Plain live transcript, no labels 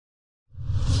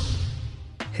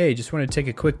Hey, just want to take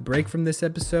a quick break from this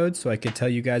episode so I could tell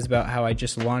you guys about how I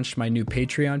just launched my new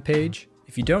Patreon page.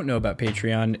 If you don't know about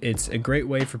Patreon, it's a great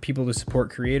way for people to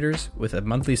support creators with a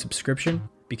monthly subscription.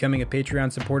 Becoming a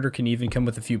Patreon supporter can even come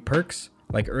with a few perks,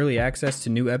 like early access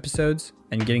to new episodes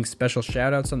and getting special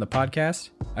shoutouts on the podcast.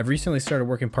 I've recently started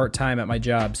working part-time at my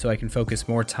job so I can focus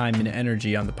more time and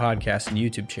energy on the podcast and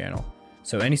YouTube channel.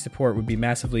 So any support would be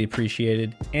massively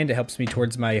appreciated, and it helps me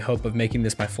towards my hope of making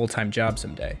this my full-time job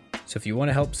someday. So if you want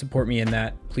to help support me in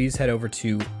that, please head over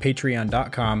to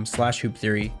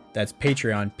patreon.com/hooptheory. That's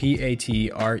Patreon,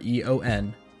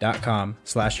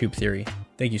 patreon.com/hooptheory.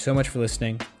 Thank you so much for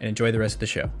listening, and enjoy the rest of the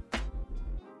show.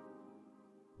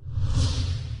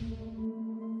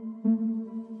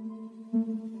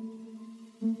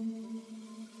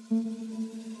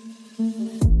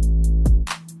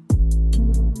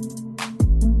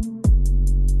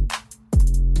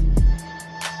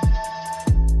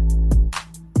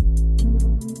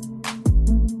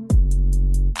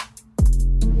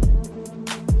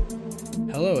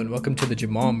 Welcome to the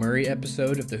Jamal Murray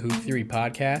episode of the Hoop Theory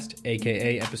podcast,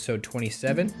 aka episode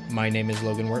 27. My name is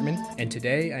Logan Wortman, and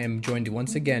today I am joined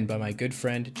once again by my good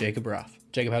friend Jacob Roth.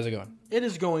 Jacob, how's it going? It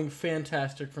is going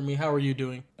fantastic for me. How are you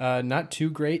doing? Not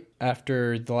too great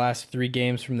after the last 3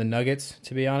 games from the Nuggets,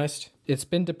 to be honest. It's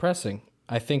been depressing.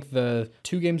 I think the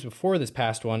 2 games before this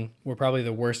past one were probably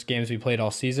the worst games we played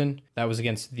all season. That was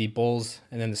against the Bulls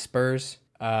and then the Spurs.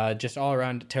 Just all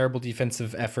around terrible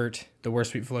defensive effort. The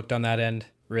worst we've looked on that end,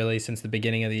 really, since the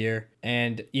beginning of the year.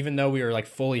 And even though we were like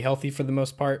fully healthy for the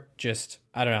most part, just,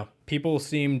 I don't know, people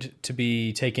seemed to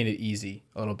be taking it easy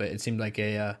a little bit. It seemed like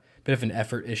a bit of an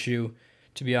effort issue,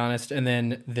 to be honest. And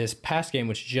then this past game,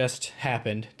 which just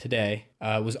happened today,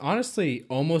 was honestly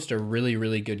almost a really,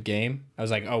 really good game. I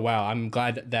was like, oh, wow, I'm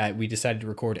glad that we decided to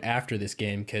record after this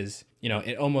game because, you know,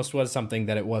 it almost was something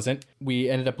that it wasn't. We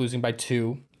ended up losing by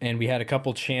 2, and we had a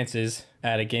couple chances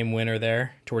at a game winner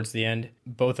there towards the end,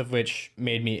 both of which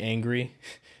made me angry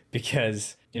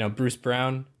because, you know, Bruce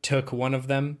Brown took one of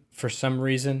them for some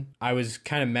reason. I was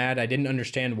kind of mad. I didn't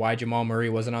understand why Jamal Murray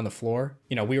wasn't on the floor.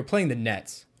 You know, we were playing the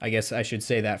Nets. I guess I should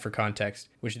say that for context,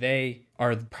 which they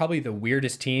are probably the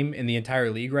weirdest team in the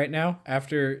entire league right now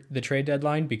after the trade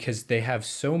deadline because they have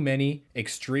so many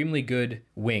extremely good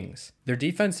wings. Their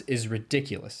defense is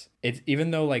ridiculous. It's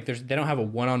even though like they don't have a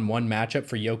one-on-one matchup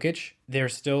for Jokic, they're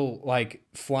still like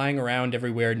flying around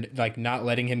everywhere, like not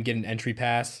letting him get an entry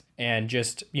pass and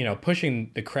just, you know, pushing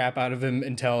the crap out of him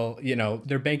until, you know,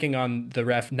 they're banking on the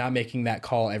ref not making that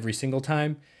call every single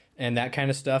time and that kind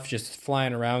of stuff, just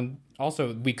flying around.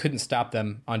 Also, we couldn't stop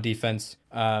them on defense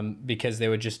because they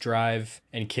would just drive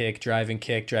and kick.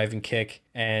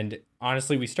 And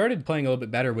honestly, we started playing a little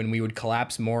bit better when we would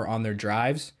collapse more on their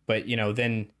drives. But, you know,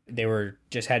 then they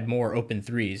had more open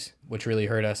threes, which really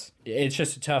hurt us. It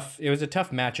was a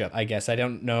tough matchup, I guess. I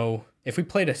don't know. If we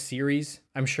played a series,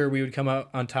 I'm sure we would come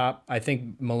out on top. I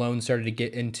think Malone started to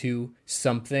get into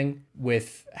something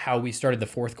with how we started the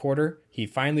fourth quarter. He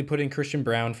finally put in Christian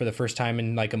Brown for the first time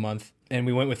in like a month. And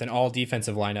we went with an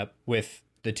all-defensive lineup with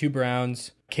the 2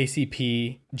 Browns,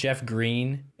 KCP, Jeff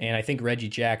Green, and I think Reggie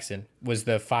Jackson was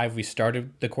the 5 we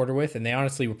started the quarter with. And they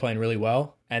honestly were playing really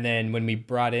well. And then when we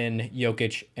brought in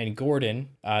Jokic and Gordon,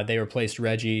 they replaced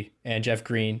Reggie and Jeff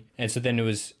Green. And so then it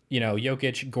was, you know,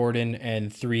 Jokic, Gordon,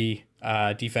 and 3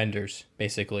 defenders,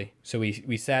 basically. So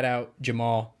we sat out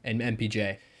Jamal and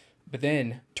MPJ. But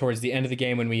then towards the end of the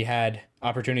game when we had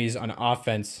opportunities on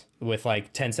offense with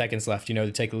like 10 seconds left, you know,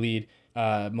 to take a lead,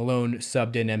 Malone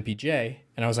subbed in MPJ,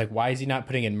 and I was like, why is he not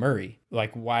putting in Murray?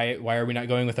 Like, why are we not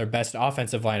going with our best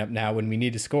offensive lineup now when we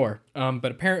need to score?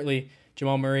 But apparently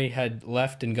Jamal Murray had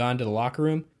left and gone to the locker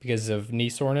room because of knee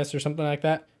soreness or something like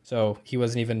that. So he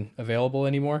wasn't even available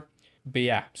anymore. But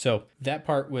yeah, so that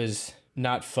part was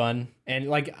not fun. And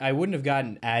like, I wouldn't have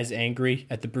gotten as angry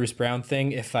at the Bruce Brown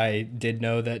thing if I did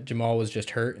know that Jamal was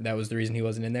just hurt. That was the reason he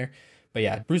wasn't in there. But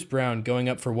yeah, Bruce Brown going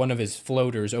up for one of his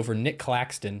floaters over Nick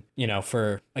Claxton, you know,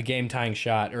 for a game-tying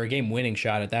shot or a game-winning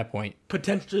shot at that point.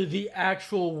 Potentially the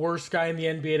actual worst guy in the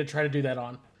NBA to try to do that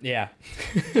on. Yeah.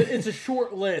 It's a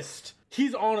short list.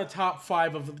 He's on a top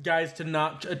 5 of guys to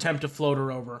not attempt a floater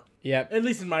over. Yeah. At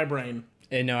least in my brain.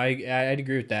 And no, I'd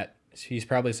agree with that. He's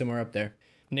probably somewhere up there.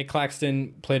 Nick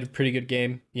Claxton played a pretty good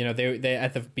game. You know, they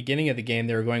at the beginning of the game,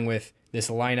 they were going with this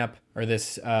lineup or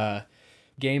this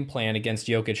game plan against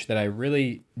Jokic that I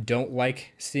really don't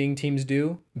like seeing teams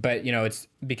do. But, you know, it's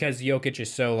because Jokic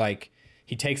is so like,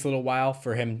 he takes a little while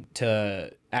for him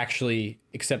to actually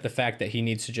accept the fact that he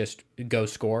needs to just go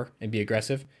score and be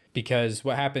aggressive. Because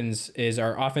what happens is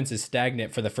our offense is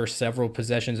stagnant for the first several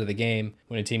possessions of the game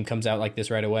when a team comes out like this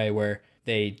right away, where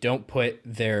they don't put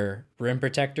their rim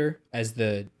protector as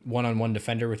the one-on-one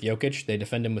defender with Jokic. They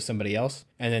defend him with somebody else.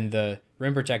 And then the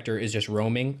rim protector is just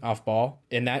roaming off ball.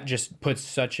 And that just puts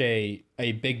such a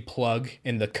big plug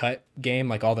in the cut game,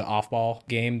 like all the off-ball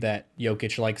game that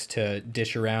Jokic likes to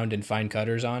dish around and find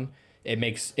cutters on.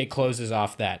 It closes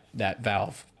off that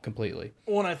valve completely.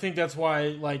 Well, and I think that's why,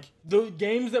 like, the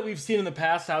games that we've seen in the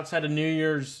past outside of New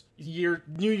Year's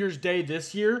Day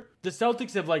this year, the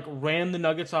Celtics have, like, ran the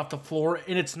Nuggets off the floor,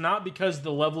 and it's not because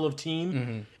the level of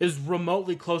team is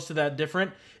remotely close to that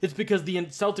different. It's because the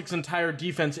Celtics' entire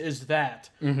defense is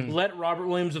that. Let Robert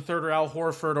Williams III or Al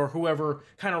Horford or whoever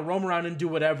kind of roam around and do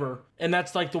whatever, and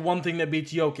that's, like, the one thing that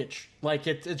beats Jokic. Like,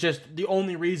 it's just the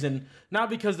only reason. Not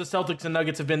because the Celtics and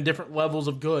Nuggets have been different levels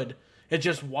of good. It's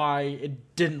just why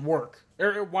it didn't work,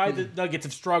 or why the Nuggets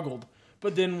have struggled.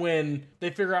 But then when they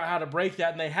figure out how to break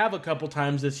that, and they have a couple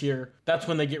times this year, that's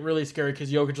when they get really scary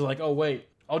because Jokic is like, oh, wait,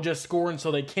 I'll just score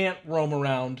until they can't roam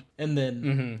around, and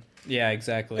then... Yeah,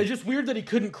 exactly. It's just weird that he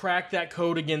couldn't crack that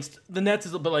code against the Nets,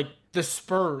 but like the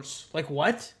Spurs. Like,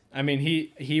 what? I mean,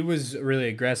 he was really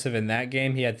aggressive in that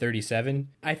game. He had 37.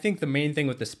 I think the main thing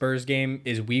with the Spurs game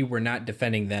is we were not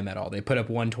defending them at all. They put up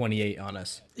 128 on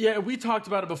us. Yeah, we talked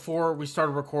about it before we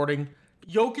started recording.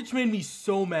 Jokic made me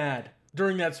so mad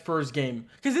during that Spurs game.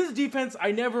 Because his defense,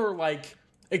 I never, like,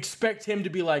 expect him to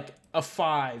be, like, a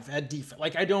 5 at defense.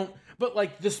 Like, I don't... But,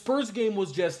 like, the Spurs game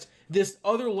was just this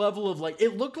other level of, like...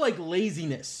 It looked like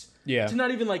laziness. Yeah. To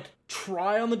not even, like,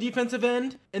 try on the defensive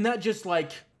end. And that just,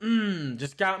 like...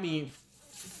 just got me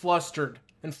flustered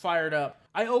and fired up.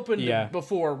 I opened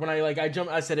before when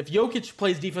I said, if Jokic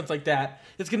plays defense like that,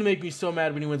 it's going to make me so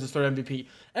mad when he wins his third MVP.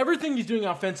 Everything he's doing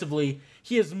offensively,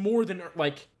 he is more than,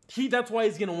 like, that's why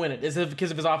he's going to win it, is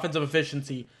because of his offensive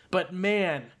efficiency. But,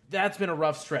 man, that's been a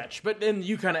rough stretch. But then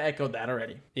you kind of echoed that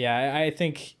already. Yeah, I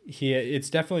think it's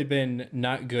definitely been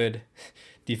not good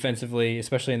defensively,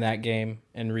 especially in that game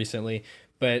and recently.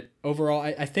 But overall,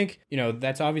 I think,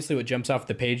 that's obviously what jumps off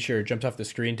the page or jumps off the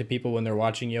screen to people when they're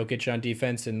watching Jokic on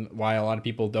defense, and why a lot of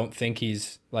people don't think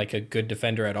he's like a good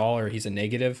defender at all, or he's a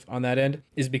negative on that end,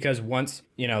 is because once,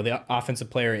 the offensive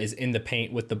player is in the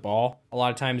paint with the ball, a lot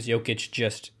of times Jokic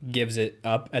just gives it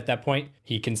up at that point.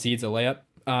 He concedes a layup.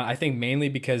 I think mainly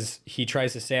because he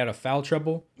tries to stay out of foul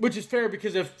trouble. Which is fair,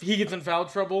 because if he gets in foul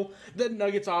trouble, the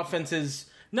Nuggets offense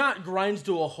is not grinds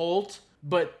to a halt,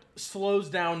 but slows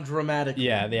down dramatically.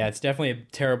 Yeah, it's definitely a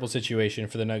terrible situation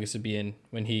for the Nuggets to be in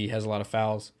when he has a lot of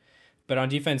fouls. But on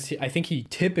defense, I think he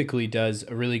typically does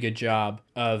a really good job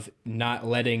of not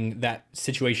letting that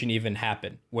situation even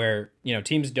happen, where,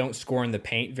 teams don't score in the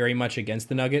paint very much against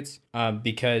the Nuggets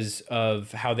because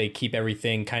of how they keep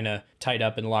everything kind of tied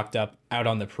up and locked up out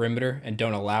on the perimeter and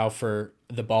don't allow for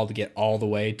the ball to get all the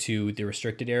way to the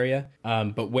restricted area.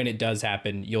 But when it does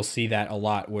happen, you'll see that a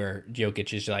lot where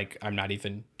Jokic is like, I'm not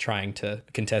even trying to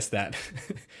contest that.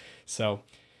 But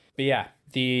yeah,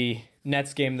 the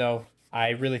Nets game, though,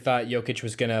 I really thought Jokic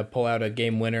was going to pull out a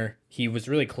game winner. He was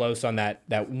really close on that.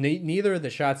 Neither of the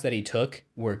shots that he took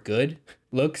were good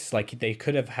looks. Like, they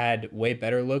could have had way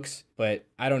better looks, but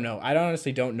I don't know. I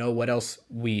honestly don't know what else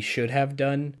we should have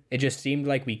done. It just seemed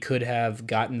like we could have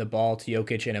gotten the ball to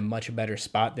Jokic in a much better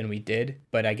spot than we did.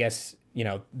 But I guess,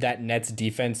 that Nets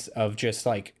defense of just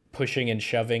like pushing and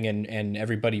shoving and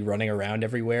everybody running around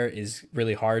everywhere is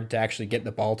really hard to actually get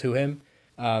the ball to him.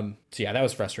 So yeah, that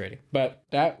was frustrating. But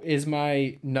that is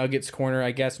my Nuggets corner,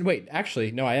 I guess. Wait,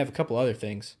 actually, no, I have a couple other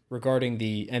things regarding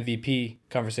the MVP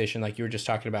conversation like you were just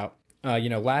talking about.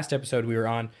 Last episode we were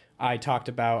on, I talked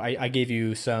about, I gave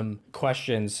you some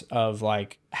questions of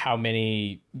like how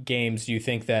many games do you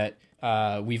think that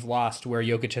we've lost where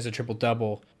Jokic has a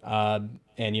triple-double, and,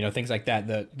 things like that.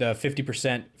 The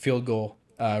 50% field goal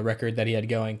record that he had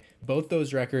going. Both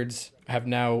those records have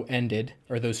now ended,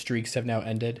 or those streaks have now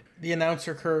ended. The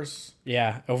announcer curse.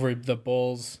 Yeah, over the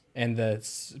Bulls and the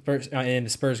Spurs in the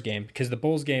Spurs game, because the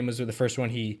Bulls game was the first one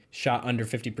he shot under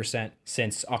 50%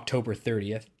 since October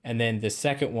 30th, and then the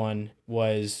second one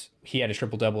was he had a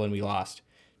triple-double and we lost.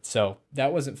 So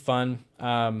that wasn't fun.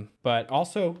 But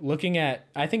also looking at,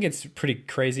 I think it's pretty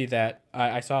crazy that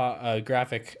I saw a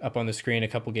graphic up on the screen a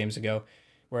couple games ago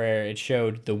where it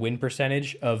showed the win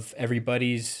percentage of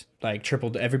everybody's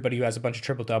everybody who has a bunch of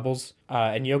triple doubles.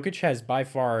 And Jokic has by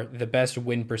far the best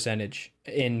win percentage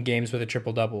in games with a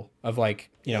triple double of like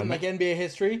NBA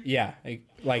history. Yeah,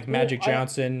 like Magic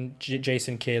Johnson,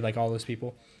 Jason Kidd, like all those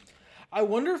people. I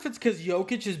wonder if it's because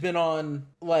Jokic has been on,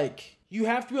 like, you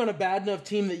have to be on a bad enough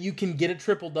team that you can get a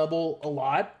triple double a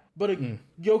lot, but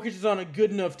Jokic is on a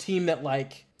good enough team that,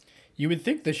 like, you would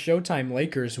think the Showtime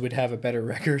Lakers would have a better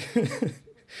record.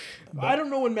 I don't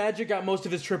know when Magic got most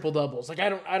of his triple doubles. Like I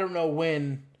don't know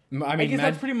when. I mean, guess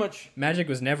that's pretty much. Magic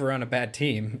was never on a bad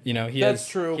team. That's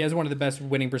true. He has one of the best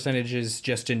winning percentages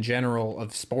just in general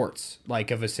of sports,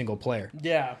 like of a single player.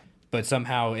 Yeah. But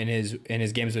somehow in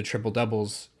his games with triple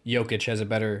doubles, Jokic has a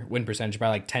better win percentage by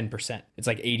like 10%. It's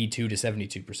like 82 to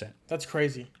 72%. That's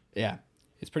crazy. Yeah.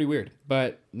 It's pretty weird.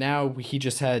 But now he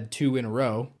just had 2 in a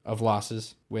row of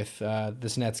losses with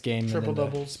this Nets game. Triple and then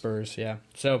doubles. The Spurs, yeah.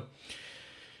 So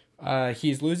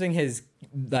he's losing his,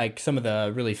 like, some of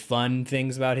the really fun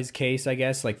things about his case, I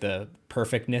guess, like the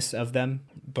perfectness of them.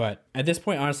 But at this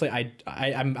point, honestly,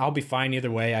 I'll be fine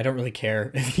either way. I don't really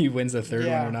care if he wins the third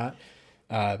one or not.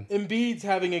 Embiid's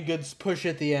having a good push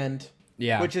at the end.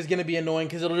 Yeah. Which is going to be annoying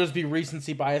because it'll just be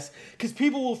recency bias. Because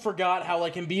people will forgot how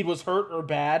like Embiid was hurt or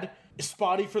bad,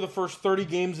 spotty for the first 30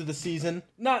 games of the season.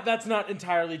 That's not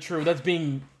entirely true. That's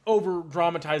being over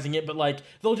dramatizing it, but like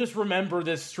they'll just remember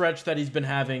this stretch that he's been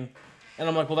having. And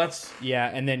I'm like, well, that's... Yeah,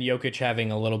 and then Jokic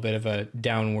having a little bit of a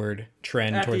downward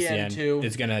trend at towards the end, too.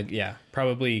 is going to,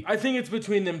 probably... I think it's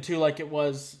between them two like it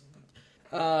was...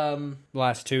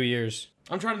 last 2 years.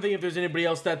 I'm trying to think if there's anybody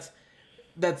else that's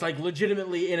like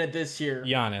legitimately in it this year.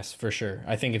 Giannis, for sure.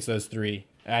 I think it's those 3.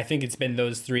 I think it's been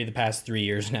those 3 the past 3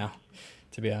 years now,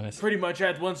 to be honest. Pretty much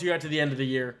once you got to the end of the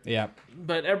year. Yeah.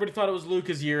 But everybody thought it was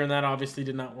Luka's year, and that obviously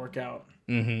did not work out.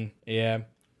 Mm-hmm. Yeah.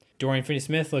 Dorian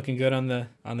Finney-Smith looking good on the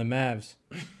Mavs.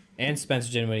 And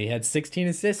Spencer Dinwiddie had 16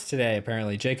 assists today,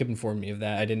 apparently. Jacob informed me of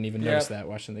that. I didn't even notice that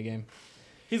watching the game.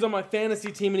 He's on my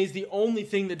fantasy team, and he's the only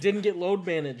thing that didn't get load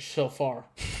managed so far.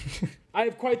 I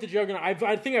have quite the juggernaut.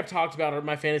 I think I've talked about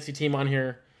my fantasy team on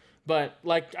here. But,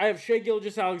 like, I have Shai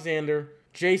Gilgeous-Alexander,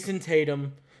 Jason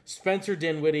Tatum, Spencer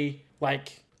Dinwiddie,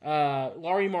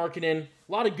 Lauri Markkanen,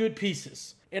 a lot of good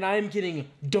pieces. And I am getting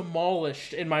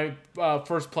demolished in my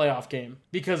first playoff game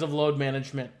because of load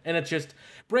management. And it's just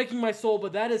breaking my soul,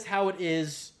 but that is how it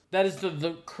is. That is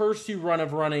the curse you run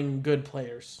of running good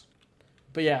players.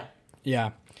 But yeah.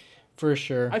 Yeah, for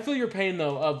sure. I feel your pain,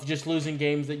 though, of just losing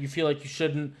games that you feel like you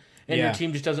shouldn't, and your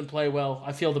team just doesn't play well.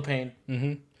 I feel the pain.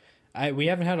 Mm-hmm. We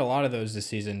haven't had a lot of those this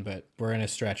season, but we're in a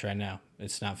stretch right now.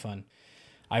 It's not fun.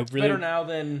 It's better now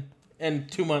than in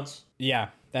 2 months. Yeah,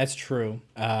 that's true.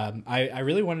 I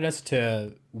really wanted us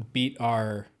to beat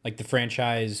the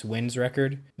franchise wins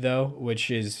record, though, which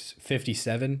is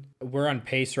 57. We're on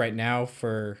pace right now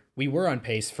we were on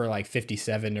pace for like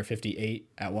 57 or 58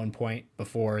 at one point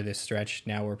before this stretch.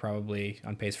 Now we're probably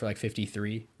on pace for like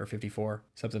 53 or 54,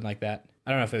 something like that. I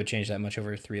don't know if it would change that much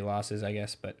over 3 losses, I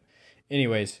guess, but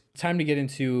anyways, time to get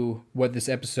into what this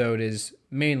episode is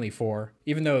mainly for.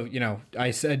 Even though, I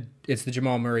said it's the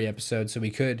Jamal Murray episode, so we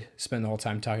could spend the whole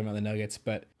time talking about the Nuggets,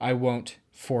 but I won't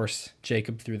force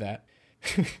Jacob through that.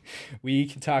 We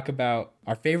can talk about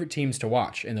our favorite teams to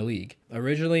watch in the league.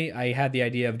 Originally, I had the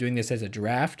idea of doing this as a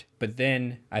draft, but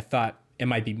then I thought it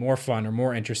might be more fun or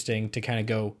more interesting to kind of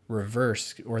go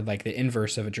reverse or like the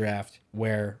inverse of a draft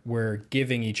where we're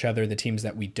giving each other the teams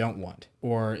that we don't want.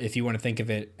 Or if you want to think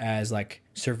of it as like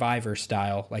Survivor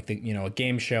style, like a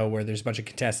game show where there's a bunch of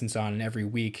contestants on and every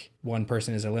week one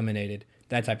person is eliminated,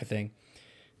 that type of thing.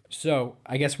 So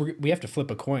I guess we have to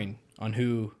flip a coin on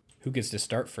who gets to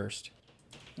start first.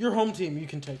 Your home team, you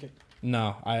can take it.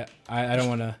 No, I don't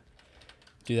want to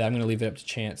do that. I'm going to leave it up to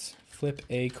chance. Flip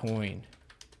a coin.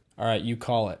 All right, you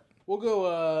call it. We'll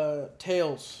go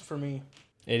tails for me.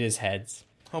 It is heads.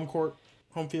 Home court,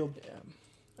 home field.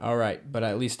 Yeah. All right, but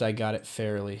at least I got it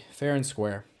fair and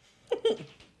square.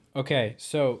 Okay,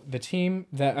 so the team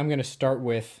that I'm going to start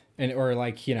with,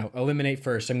 eliminate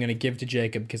first, I'm going to give to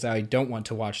Jacob because I don't want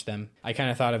to watch them. I kind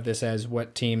of thought of this as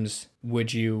what teams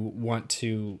would you want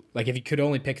to, like if you could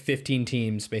only pick 15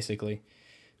 teams, basically,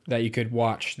 that you could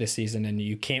watch this season and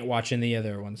you can't watch any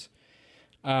other ones.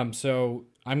 So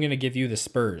I'm going to give you the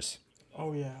Spurs.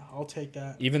 Oh, yeah, I'll take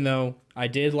that. Even though I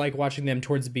did like watching them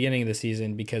towards the beginning of the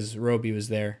season because Roby was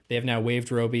there. They have now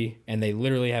waived Roby, and they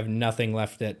literally have nothing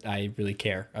left that I really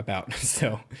care about.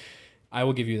 So I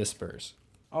will give you the Spurs.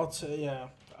 I'll say, yeah.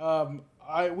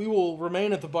 We will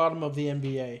remain at the bottom of the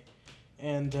NBA.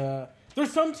 And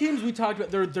there's some teams we talked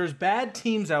about. There's bad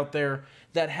teams out there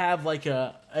that have like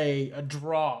a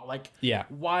draw. Like,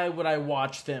 why would I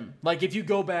watch them? Like, if you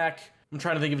go back, I'm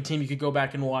trying to think of a team you could go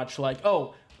back and watch. Like,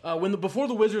 before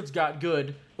the Wizards got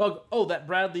good, that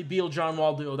Bradley Beal John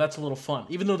Wall duo, that's a little fun.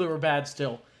 Even though they were bad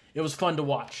still, it was fun to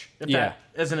watch.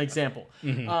 As an example.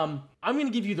 Mm-hmm. I'm going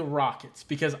to give you the Rockets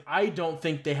because I don't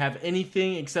think they have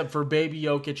anything except for Baby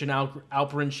Jokic and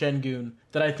Alperen Şengün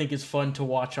that I think is fun to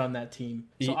watch on that team.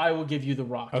 So I will give you the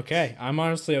Rockets. Okay, I'm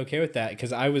honestly okay with that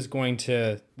because I was going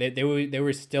to. They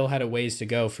were still had a ways to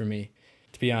go for me.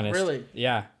 to be honest. Really?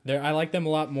 Yeah. I like them a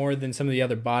lot more than some of the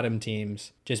other bottom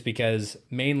teams, just because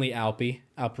mainly Alperen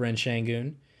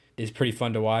Şengün is pretty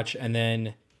fun to watch. And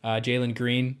then Jalen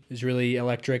Green is really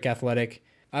electric, athletic.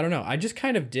 I don't know. I just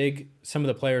kind of dig some of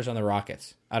the players on the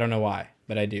Rockets. I don't know why,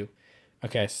 but I do.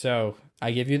 Okay, so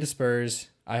I give you the Spurs.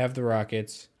 I have the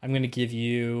Rockets. I'm going to give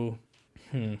you...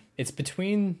 It's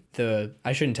between the...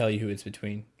 I shouldn't tell you who it's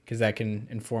between, because that can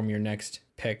inform your next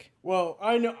pick. Well,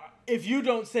 I know... If you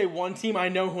don't say one team, I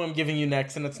know who I'm giving you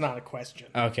next, and it's not a question.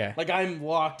 Okay. Like, I'm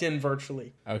locked in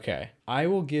virtually. Okay. I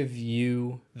will give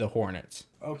you the Hornets.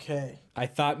 Okay. I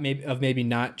thought maybe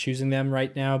not choosing them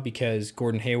right now because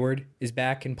Gordon Hayward is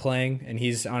back and playing, and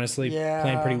he's honestly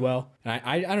playing pretty well. And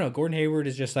I don't know. Gordon Hayward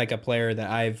is just like a player that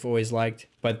I've always liked,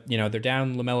 but they're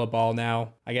down LaMelo Ball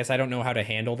now. I guess I don't know how to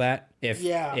handle that.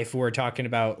 If we're talking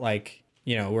about like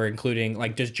we're including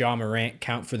like does Ja Morant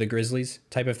count for the Grizzlies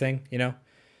type of thing?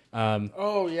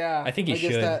 I think he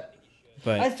should.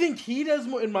 But I think he does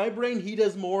more in my brain. He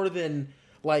does more than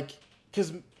like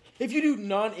because. If you do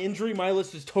non-injury, my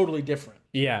list is totally different.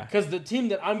 Yeah. Because the team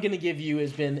that I'm going to give you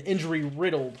has been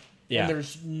injury-riddled. Yeah. And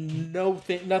there's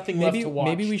nothing left to watch.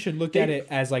 Maybe we should look at it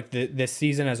as like the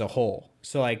season as a whole.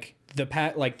 So like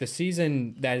the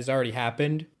season that has already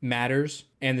happened matters,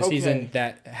 and the season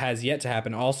that has yet to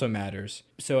happen also matters.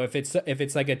 So if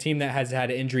it's like a team that has had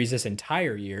injuries this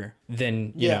entire year,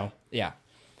 then you know.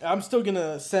 I'm still going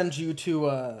to send you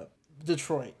to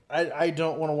Detroit. I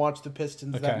don't want to watch the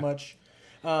Pistons that much.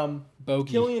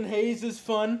 Killian Hayes is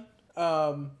fun.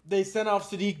 They sent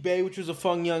off Sadiq Bey, which was a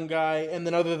fun young guy, and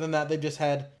then other than that, they've just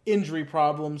had injury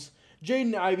problems.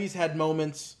 Jaden Ivey's had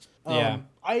moments.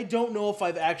 I don't know if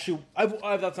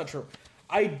that's not true.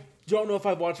 I don't know if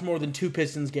I've watched more than 2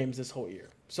 Pistons games this whole year.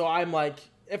 So I'm like,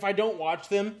 if I don't watch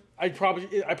them, I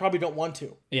probably don't want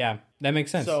to. Yeah, that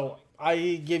makes sense. So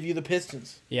I give you the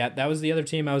Pistons. Yeah, that was the other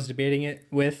team I was debating it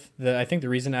with. I think the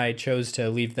reason I chose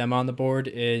to leave them on the board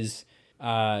is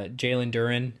Jalen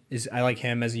Duren I like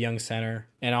him as a young center,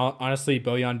 and honestly,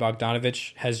 Bojan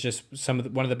Bogdanovic has just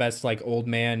one of the best like old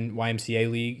man YMCA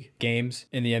league games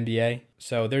in the NBA.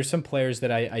 So there's some players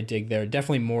that I dig there,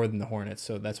 definitely more than the Hornets.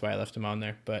 So that's why I left him on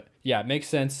there. But yeah, it makes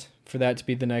sense for that to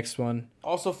be the next one.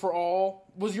 Also,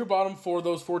 was your bottom 4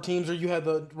 those 4 teams, or you had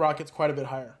the Rockets quite a bit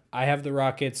higher? I have the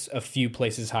Rockets a few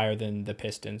places higher than the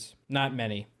Pistons. Not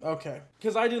many. Okay.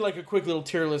 Because I did like a quick little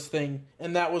tier list thing,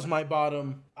 and that was my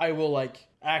bottom. I will like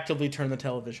actively turn the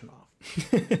television off.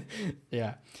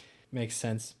 Yeah. Makes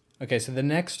sense. Okay, so the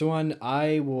next one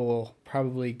I will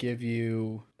probably give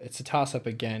you... It's a toss-up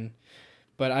again.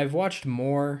 But I've watched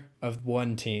more of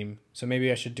one team, so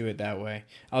maybe I should do it that way.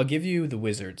 I'll give you the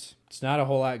Wizards. It's not a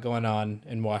whole lot going on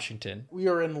in Washington. We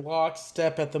are in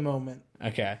lockstep at the moment.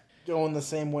 Okay. Going the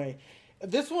same way.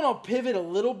 This one I'll pivot a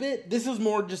little bit. This is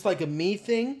more just like a me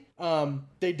thing.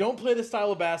 They don't play the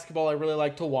style of basketball I really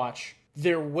like to watch.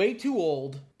 They're way too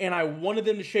old, and I wanted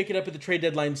them to shake it up at the trade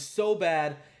deadline so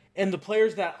bad, and the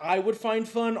players that I would find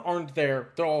fun aren't there.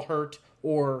 They're all hurt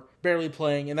or barely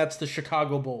playing, and that's the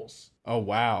Chicago Bulls. Oh,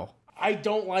 wow. I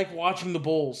don't like watching the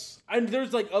Bulls. And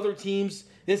there's like other teams.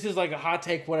 This is like a hot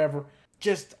take, whatever.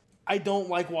 Just, I don't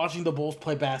like watching the Bulls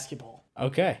play basketball.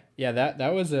 Okay. Yeah,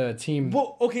 that was a team.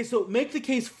 Well, okay, so make the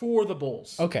case for the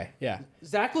Bulls. Okay, yeah.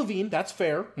 Zach LaVine, that's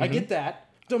fair. Mm-hmm. I get that.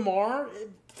 DeMar,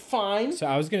 fine. So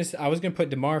I was gonna put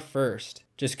DeMar first,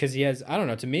 just because he has, I don't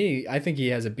know, to me, I think he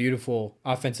has a beautiful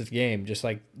offensive game. Just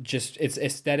it's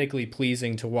aesthetically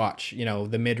pleasing to watch.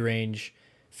 The mid-range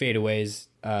fadeaways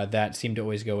that seem to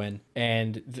always go in.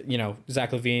 And,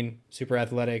 Zach LaVine, super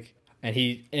athletic. And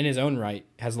he, in his own right,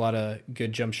 has a lot of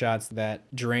good jump shots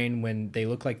that drain when they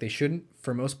look like they shouldn't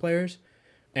for most players.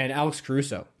 And Alex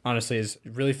Caruso, honestly, is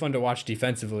really fun to watch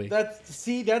defensively.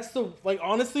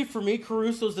 Honestly, for me,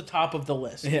 Caruso's the top of the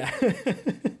list. Yeah.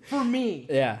 For me.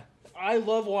 Yeah. I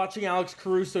love watching Alex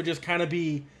Caruso just kind of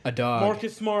be a dog.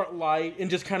 Marcus Smart light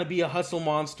and just kind of be a hustle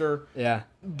monster. Yeah.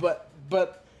 But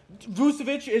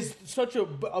Vucevic is such a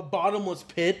bottomless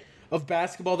pit of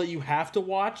basketball that you have to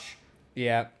watch.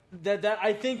 Yeah. That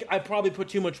I think I probably put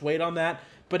too much weight on that,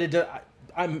 but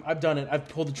I've done it. I've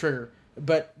pulled the trigger.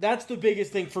 But that's the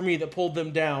biggest thing for me that pulled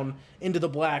them down into the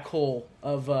black hole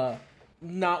of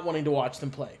not wanting to watch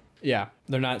them play. Yeah,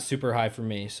 they're not super high for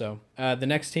me. So the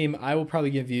next team I will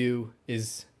probably give you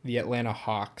is the Atlanta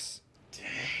Hawks. Dang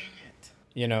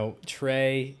it.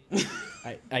 Trey,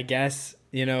 I guess,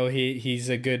 he's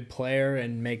a good player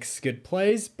and makes good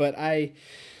plays, but I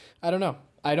don't know.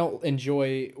 I don't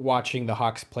enjoy watching the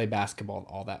Hawks play basketball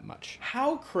all that much.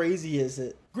 How crazy is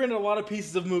it? Granted, a lot of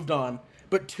pieces have moved on,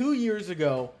 but 2 years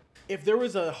ago, if there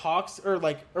was a Hawks, or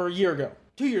a year ago,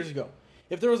 2 years ago,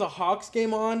 if there was a Hawks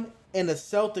game on and a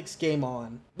Celtics game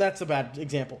on, that's a bad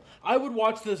example. I would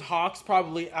watch the Hawks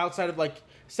probably outside of like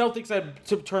Celtics. I'd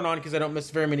to turn on because I don't miss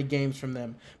very many games from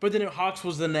them. But then Hawks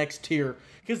was the next tier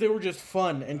because they were just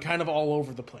fun and kind of all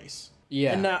over the place.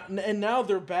 Yeah. And now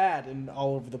they're bad and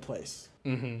all over the place.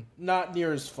 Mm-hmm. Not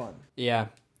near as fun. Yeah.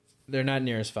 They're not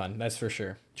near as fun, that's for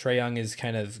sure. Trae Young is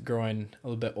kind of growing a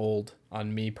little bit old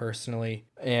on me personally,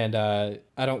 and I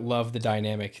don't love the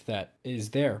dynamic that is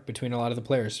there between a lot of the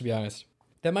players, to be honest.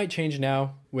 That might change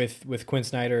now with Quinn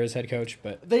Snyder as head coach,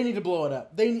 but they need to blow it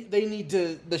up. They need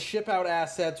to ship out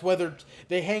assets, whether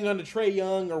they hang on to Trae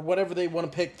Young or whatever they want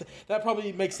to pick. That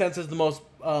probably makes sense as the most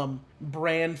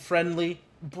brand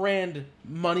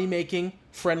money-making.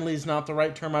 Friendly is not the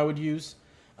right term I would use.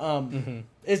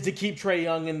 Is to keep Trae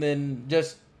Young and then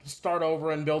just start over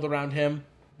and build around him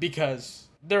because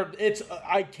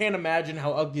I can't imagine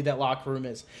how ugly that locker room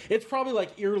is. It's probably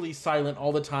like eerily silent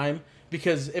all the time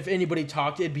because if anybody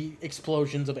talked, it'd be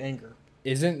explosions of anger.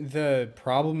 Isn't the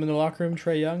problem in the locker room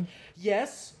Trae Young?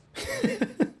 Yes,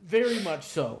 very much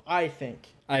so. I think.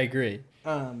 I agree.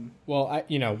 Well,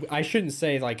 I shouldn't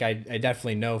say like I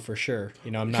definitely know for sure.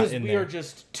 I'm not in there. Because we are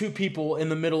just two people in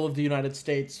the middle of the United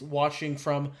States watching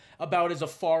from about as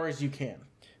far as you can.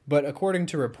 But according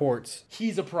to reports,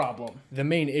 he's a problem. The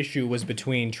main issue was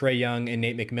between Trae Young and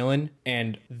Nate McMillan,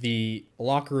 and the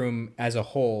locker room as a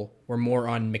whole were more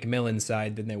on McMillan's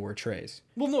side than they were Trae's.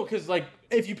 Well, no, because like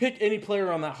if you pick any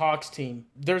player on that Hawks team,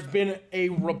 there's been a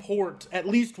report, at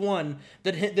least one,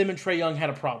 that hit them and Trae Young had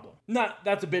a problem.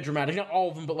 That's a bit dramatic. Not all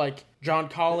of them, but like John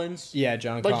Collins. Yeah,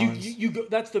 John Collins. You go,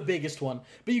 that's the biggest one.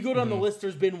 But you go down the list,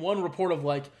 there's been one report of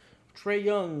like Trae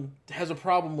Young has a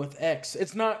problem with X.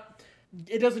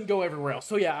 It doesn't go everywhere else.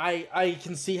 So yeah, I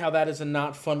can see how that is a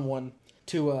not fun one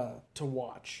to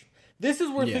watch. This is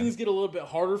where things get a little bit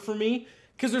harder for me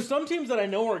because there's some teams that I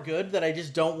know are good that I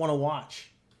just don't want to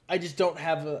watch. I just don't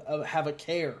have a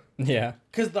care. Yeah.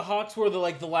 Because the Hawks were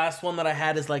the last one that I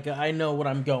had is like I know what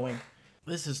I'm going.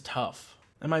 This is tough.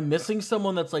 Am I missing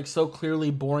someone that's like so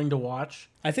clearly boring to watch?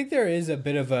 I think there is a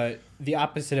bit of the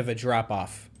opposite of a drop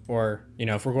off, or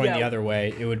if we're going the other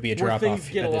way, it would be a drop off. Things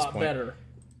get at a this lot point. better.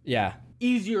 Yeah.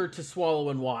 Easier to swallow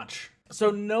and watch. So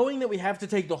knowing that we have to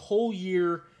take the whole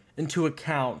year into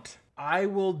account, I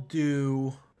will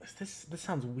do this. This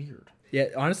sounds weird. Yeah,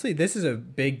 honestly, this is a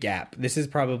big gap. This is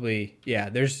probably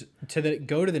there's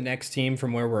go to the next team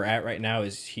from where we're at right now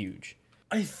is huge.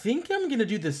 I think I'm gonna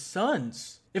do the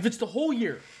Suns. If it's the whole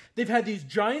year, they've had these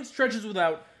giant stretches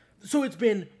without. So it's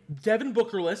been Devin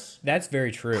Bookerless. That's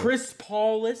very true. Chris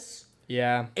Paulless.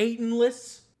 Yeah.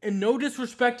 Aitonless. And no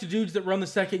disrespect to dudes that run the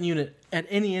second unit at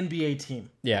any NBA team.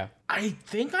 Yeah. I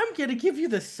think I'm going to give you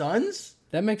the Suns.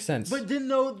 That makes sense. But then,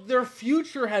 though, their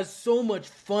future has so much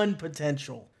fun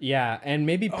potential. Yeah, and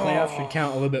maybe playoffs should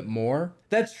count a little bit more.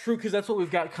 That's true, because that's what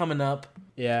we've got coming up.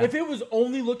 Yeah. If it was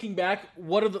only looking back,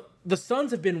 the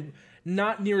Suns have been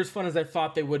not near as fun as I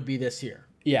thought they would be this year.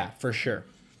 Yeah, for sure.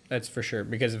 That's for sure,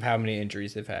 because of how many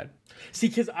injuries they've had. See,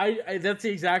 because I that's the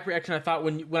exact reaction I thought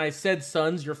when I said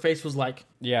Suns. Your face was like,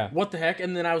 yeah, what the heck?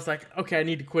 And then I was like, okay, I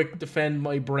need to quick defend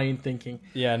my brain thinking.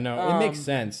 Yeah, no, it makes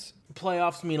sense.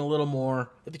 Playoffs mean a little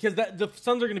more because the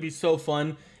Suns are going to be so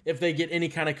fun if they get any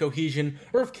kind of cohesion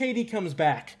or if KD comes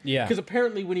back. Yeah, because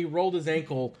apparently when he rolled his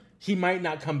ankle, he might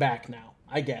not come back now.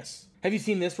 I guess. Have you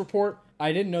seen this report?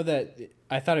 I didn't know that.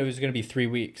 I thought it was going to be 3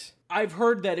 weeks. I've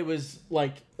heard that it was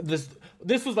like this.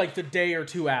 This was like the day or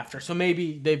two after, so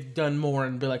maybe they've done more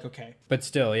and be like, okay. But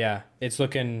still, yeah, it's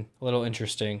looking a little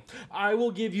interesting. I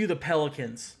will give you the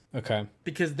Pelicans. Okay.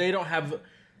 Because they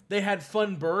had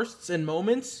fun bursts and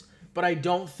moments, but I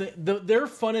don't think their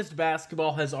funnest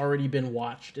basketball has already been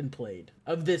watched and played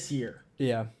of this year.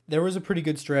 Yeah, there was a pretty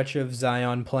good stretch of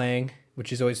Zion playing,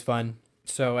 which is always fun.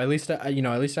 So at least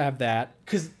I have that.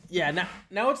 Because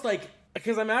now it's like.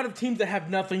 Because I'm out of teams that have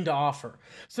nothing to offer.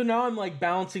 So now I'm like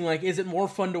balancing, like, is it more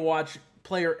fun to watch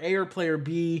player A or player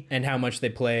B? And how much they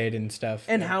played and stuff.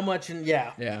 And how much, and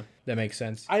yeah. Yeah, that makes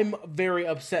sense. I'm very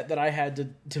upset that I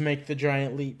had to make the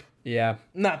giant leap. Yeah.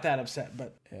 Not that upset,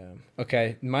 but. Yeah.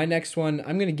 Okay, my next one,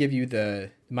 I'm going to give you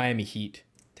the Miami Heat.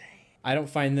 Dang. I don't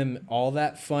find them all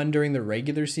that fun during the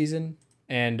regular season.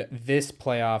 And this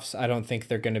playoffs, I don't think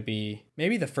they're going to be...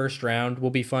 Maybe the first round will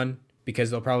be fun.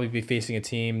 Because they'll probably be facing a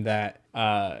team that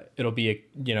it'll be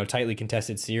a tightly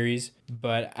contested series.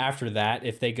 But after that,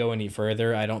 if they go any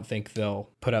further, I don't think they'll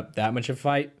put up that much of a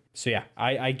fight. So yeah,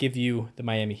 I give you the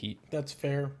Miami Heat. That's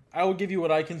fair. I will give you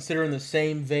what I consider in the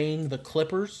same vein, the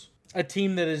Clippers. A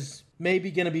team that is maybe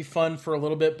going to be fun for a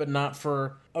little bit, but not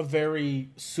for a very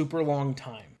super long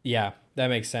time. Yeah, that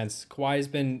makes sense. Kawhi's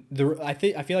been I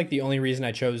feel like the only reason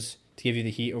I chose to give you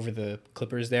the Heat over the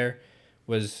Clippers there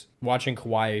was watching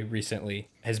Kawhi recently.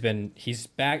 He's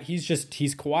back. He's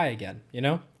Kawhi again, you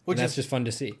know? Which and that's is just fun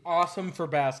to see. Awesome for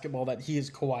basketball that he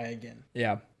is Kawhi again.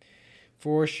 Yeah,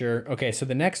 for sure. Okay, so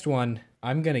the next one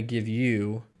I'm going to give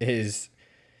you is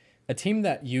a team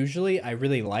that usually I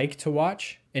really like to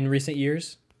watch in recent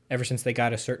years, ever since they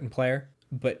got a certain player.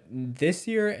 But this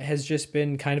year has just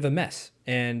been kind of a mess.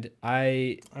 And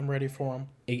I'm ready for them.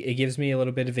 It gives me a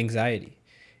little bit of anxiety.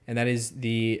 And that is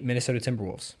the Minnesota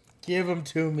Timberwolves. Give them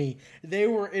to me. They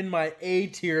were in my A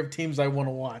tier of teams I want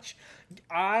to watch.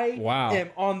 I am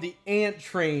on the Ant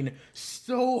train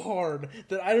so hard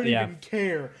that I don't even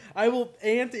care. I'll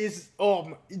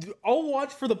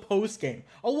watch for the post game.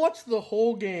 I'll watch the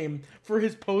whole game for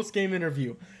his post game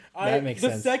interview. That makes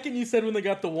sense. The second you said when they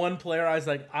got the one player, I was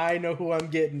like, I know who I'm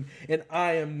getting, and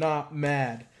I am not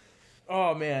mad.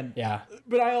 Oh man. Yeah.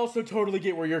 But I also totally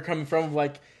get where you're coming from.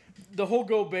 Like the whole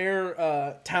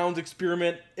Gobert Towns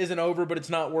experiment isn't over, but it's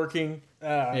not working.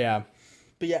 Yeah.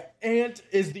 But yeah, Ant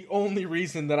is the only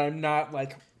reason that I'm not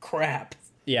like crap.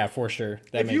 Yeah, for sure.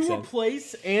 That makes sense. If you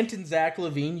replace Ant and Zach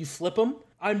LaVine, you flip them,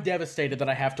 I'm devastated that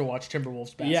I have to watch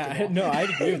Timberwolves basketball. Yeah, no, I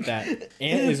agree with that.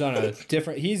 Ant is on a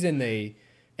different... He's in a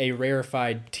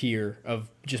rarefied tier of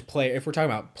just play. If we're talking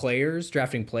about players,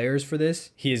 drafting players for this,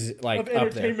 he's like of up there.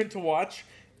 Entertainment to watch.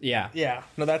 Yeah. Yeah.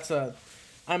 No, that's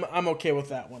I'm okay with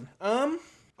that one.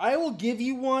 I will give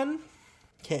you one.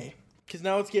 Okay. Because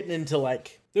now it's getting into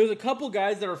like... There's a couple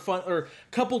guys that are fun, or a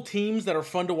couple teams that are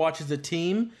fun to watch as a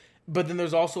team, but then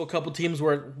there's also a couple teams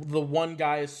where the one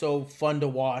guy is so fun to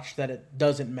watch that it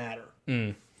doesn't matter.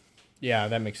 Yeah,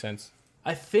 that makes sense.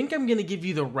 I think I'm going to give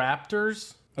you the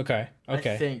Raptors. Okay. I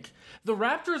think. The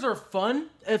Raptors are fun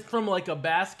from like a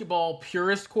basketball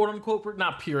purist, quote unquote,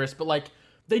 not purist, but like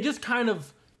they just kind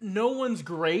of, no one's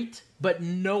great, but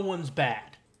no one's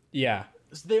bad. Yeah.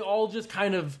 So they all just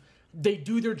kind of, they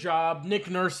do their job. Nick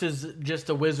Nurse is just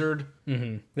a wizard.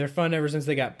 Mm-hmm. They're fun ever since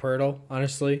they got Pirtle,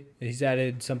 honestly. He's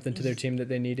added something to their team that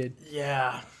they needed.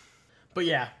 Yeah. But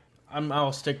yeah,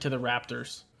 I'll stick to the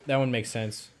Raptors. That one makes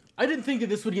sense. I didn't think that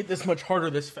this would get this much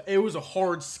harder. It was a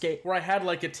hard skate where I had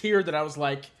like a tier that I was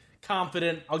like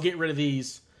confident I'll get rid of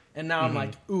these. And now I'm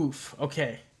like, oof,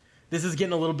 okay. This is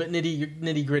getting a little bit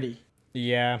nitty gritty.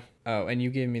 Yeah. Oh, and you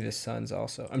gave me the Suns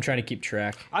also. I'm trying to keep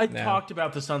track. I talked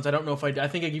about the Suns. I don't know if I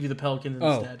think I give you the Pelicans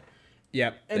instead.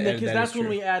 Yep. And then because that's when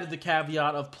we added the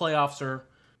caveat of playoffs are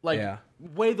like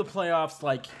way the playoffs,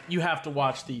 like you have to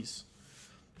watch these.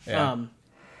 Yeah.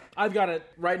 I've got it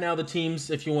right now. The teams,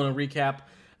 if you want to recap,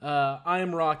 I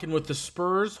am rocking with the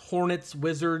Spurs, Hornets,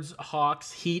 Wizards,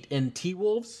 Hawks, Heat, and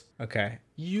T-Wolves. Okay.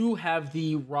 You have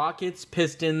the Rockets,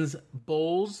 Pistons,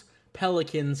 Bulls,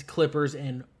 Pelicans, Clippers,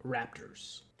 and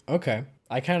Raptors. Okay.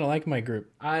 I kind of like my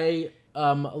group. I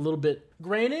a little bit.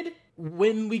 Granted,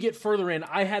 when we get further in,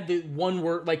 I had the one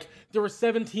where like there were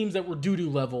 7 teams that were doo-doo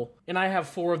level, and I have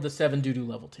 4 of the 7 doo-doo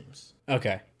level teams.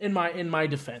 Okay. In my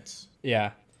defense.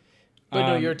 Yeah. But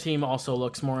no, your team also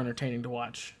looks more entertaining to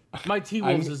watch. My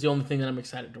T-Wolves is the only thing that I'm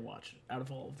excited to watch out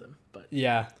of all of them. But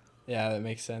yeah, that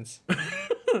makes sense.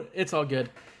 It's all good.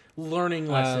 Learning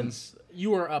lessons.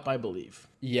 You are up, I believe.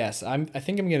 Yes, I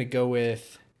think I'm gonna go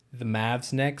with the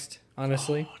Mavs next.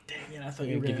 Honestly, oh dang it! I thought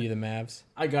I'm gonna give you the Mavs.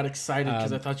 I got excited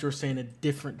because I thought you were saying a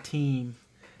different team.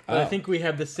 But I think we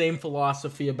have the same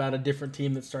philosophy about a different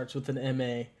team that starts with an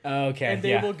MA. Okay, and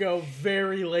they will go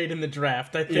very late in the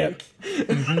draft. I think.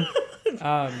 Yep.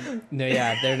 No,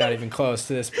 yeah, they're not even close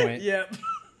to this point. Yep.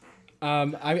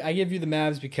 I give you the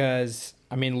Mavs because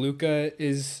I mean Luka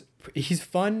he's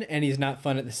fun and he's not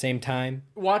fun at the same time.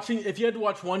 If you had to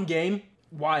watch one game,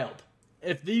 wild.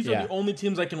 If these are the only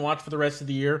teams I can watch for the rest of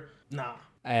the year, nah.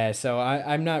 So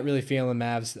I'm not really feeling the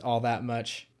Mavs all that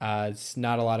much. It's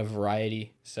not a lot of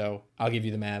variety, so I'll give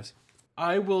you the Mavs.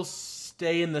 I will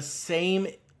stay in the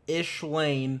same-ish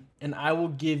lane, and I will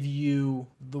give you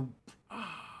the...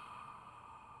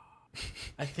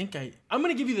 I'm going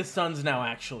to give you the Suns now,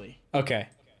 actually. Okay.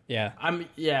 Yeah.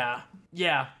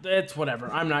 Yeah, it's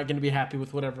whatever. I'm not going to be happy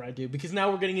with whatever I do, because now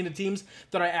we're getting into teams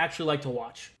that I actually like to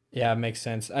watch. Yeah, it makes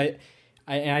sense.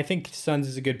 I think Suns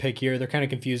is a good pick here. They're kind of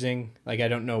confusing. Like, I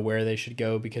don't know where they should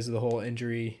go because of the whole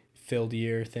injury-filled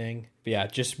year thing. But yeah,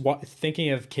 just thinking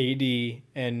of KD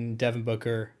and Devin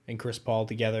Booker and Chris Paul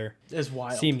together is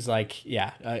wild. Seems like,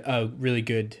 a really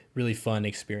good, really fun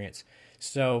experience.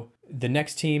 So the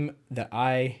next team that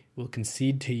I will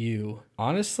concede to you,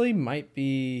 honestly, might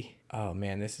be... Oh,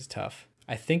 man, this is tough.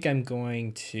 I think I'm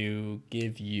going to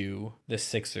give you the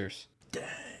Sixers. Dang.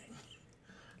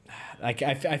 Like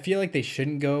I feel like they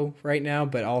shouldn't go right now,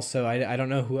 but also I don't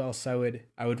know who else I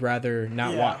would rather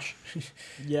not watch.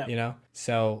 Yeah. You know?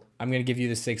 So I'm gonna give you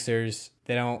the Sixers.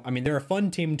 They're a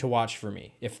fun team to watch for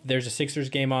me. If there's a Sixers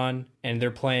game on and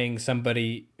they're playing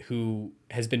somebody who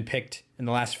has been picked in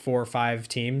the last 4 or 5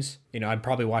 teams, I'm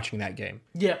probably watching that game.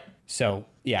 Yep. So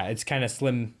yeah, it's kind of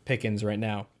slim pickings right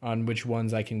now on which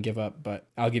ones I can give up, but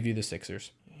I'll give you the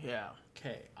Sixers. Yeah.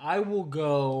 Okay. I will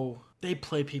go. They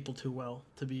play people too well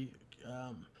to be.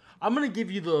 I'm going to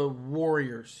give you the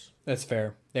Warriors. That's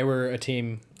fair. They were a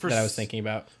team that I was thinking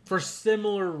about. For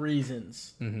similar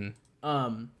reasons. Mm-hmm.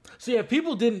 So yeah,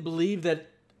 people didn't believe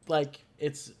that, like,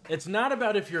 it's not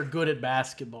about if you're good at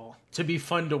basketball to be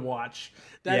fun to watch.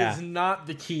 That is not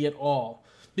the key at all.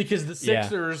 Because the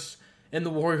Sixers and the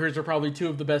Warriors are probably 2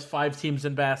 of the best 5 teams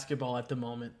in basketball at the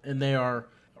moment. And they are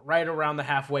right around the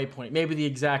halfway point, maybe the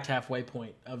exact halfway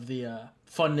point of the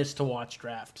funness to watch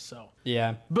draft. So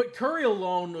yeah, but Curry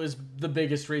alone was the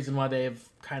biggest reason why they have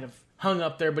kind of hung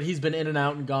up there. But he's been in and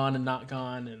out and gone and not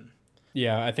gone. And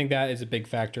yeah, I think that is a big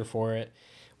factor for it.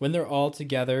 When they're all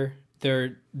together,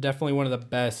 they're definitely one of the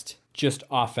best just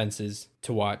offenses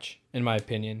to watch, in my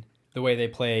opinion. The way they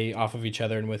play off of each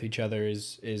other and with each other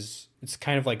is it's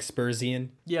kind of like Spursian.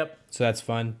 Yep. So that's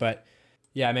fun, but.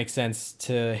 Yeah, it makes sense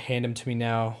to hand him to me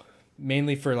now,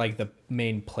 mainly for like the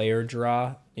main player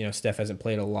draw. Steph hasn't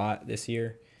played a lot this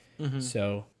year. Mm-hmm.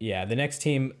 So, yeah, the next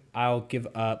team I'll give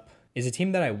up is a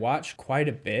team that I watch quite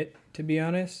a bit, to be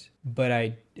honest.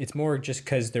 But it's more just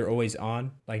because they're always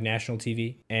on, like national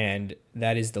TV, and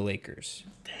that is the Lakers.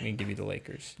 I'm going to give you the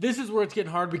Lakers. This is where it's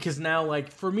getting hard because now,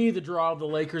 like, for me, the draw of the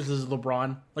Lakers is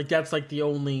LeBron. Like, that's like the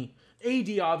only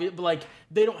AD obvious, but like,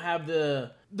 they don't have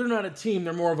they're not a team.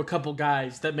 They're more of a couple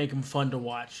guys that make them fun to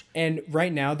watch. And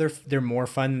right now, they're more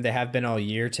fun than they have been all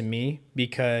year to me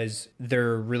because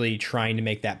they're really trying to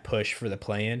make that push for the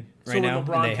play-in right now.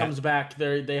 So when LeBron comes back,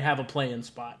 they have a play-in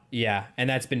spot. Yeah, and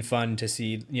that's been fun to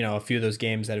see, a few of those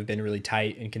games that have been really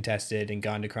tight and contested and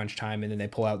gone to crunch time, and then they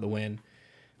pull out the win.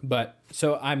 But,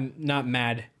 so I'm not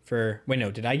mad for... Wait,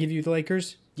 no, did I give you the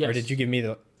Lakers? Yes. Or did you give me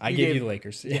the... I gave you the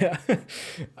Lakers. Yeah.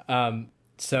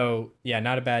 So, yeah,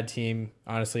 not a bad team,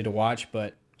 honestly, to watch,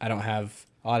 but I don't have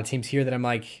a lot of teams here that I'm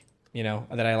like,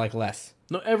 that I like less.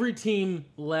 No, every team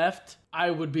left, I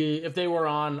would be, if they were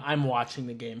on, I'm watching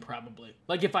the game probably.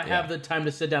 Like, if I have the time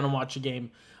to sit down and watch a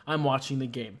game, I'm watching the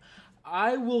game.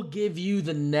 I will give you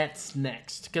the Nets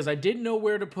next, because I didn't know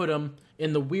where to put them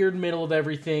in the weird middle of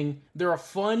everything. They're a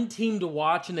fun team to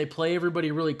watch, and they play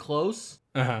everybody really close.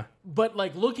 Uh-huh. But,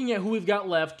 like, looking at who we've got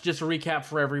left, just a recap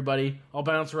for everybody, I'll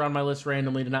bounce around my list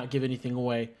randomly to not give anything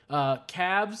away.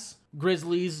 Cavs,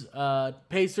 Grizzlies,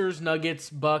 Pacers, Nuggets,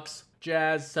 Bucks,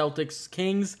 Jazz, Celtics,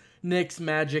 Kings, Knicks,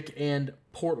 Magic, and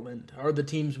Portland are the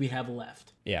teams we have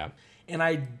left. Yeah. And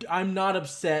I'm not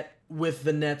upset with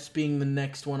the Nets being the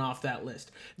next one off that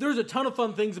list. There's a ton of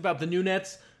fun things about the new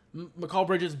Nets. Mikal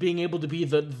Bridges being able to be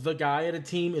the guy at a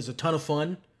team is a ton of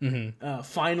fun. Mm-hmm.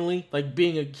 Finally, like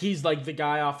he's like the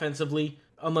guy offensively,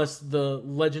 unless the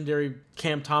legendary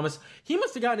Cam Thomas. He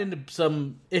must have gotten into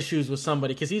some issues with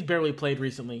somebody because he's barely played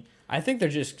recently. I think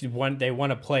they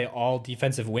want to play all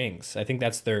defensive wings. I think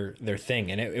that's their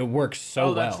thing, and it works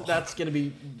so well. That's going to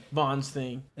be Vaughn's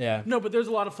thing. Yeah. No, but there's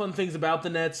a lot of fun things about the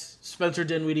Nets. Spencer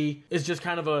Dinwiddie is just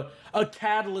kind of a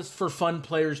catalyst for fun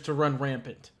players to run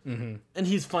rampant. Mm-hmm. And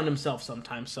he's fun himself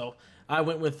sometimes, so I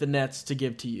went with the Nets to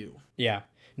give to you. Yeah.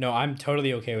 No, I'm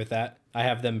totally okay with that. I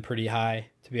have them pretty high,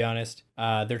 to be honest.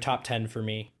 They're top 10 for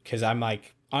me, because I'm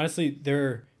like... Honestly,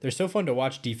 they're so fun to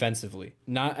watch defensively.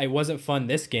 It wasn't fun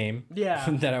this game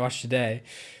that I watched today,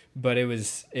 but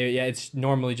it's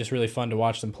normally just really fun to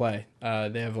watch them play.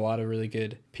 They have a lot of really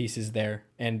good pieces there,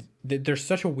 and they're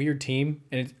such a weird team,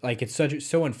 and it's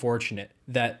so unfortunate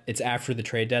that it's after the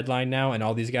trade deadline now, and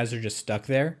all these guys are just stuck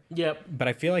there. Yep. But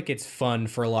I feel like it's fun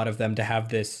for a lot of them to have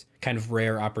this kind of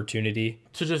rare opportunity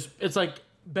to just it's like.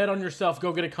 Bet on yourself,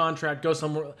 go get a contract, go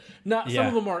somewhere. Some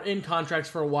of them are in contracts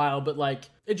for a while, but like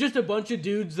it's just a bunch of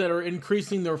dudes that are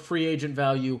increasing their free agent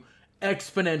value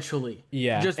exponentially.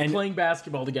 Yeah. Just playing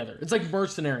basketball together. It's like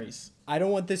mercenaries. I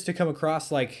don't want this to come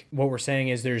across like what we're saying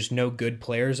is there's no good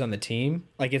players on the team.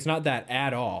 Like, it's not that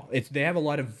at all. They have a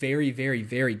lot of very, very,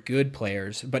 very good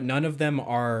players, but none of them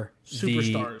are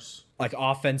superstars. Like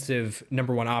offensive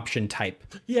number one option type.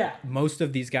 Yeah. Most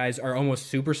of these guys are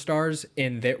almost superstars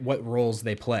in what roles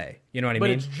they play. You know what I mean? But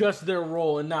it's just their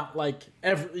role and not like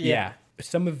every... Yeah.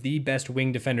 Some of the best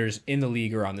wing defenders in the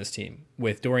league are on this team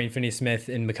with Dorian Finney-Smith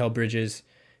and Mikal Bridges.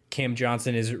 Cam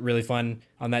Johnson is really fun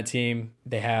on that team.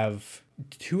 They have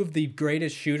two of the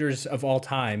greatest shooters of all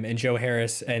time, and Joe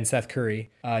Harris and Seth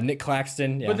Curry. Nick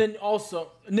Claxton, yeah. But then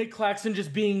also Nick Claxton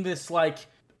just being this like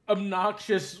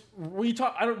obnoxious.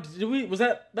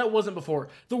 That wasn't before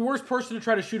the worst person to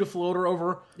try to shoot a floater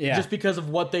over, just because of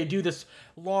what they do. This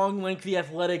long, lengthy,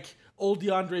 athletic old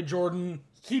DeAndre Jordan.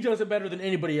 He does it better than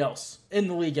anybody else in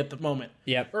the league at the moment.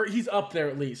 Yep. Or he's up there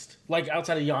at least, like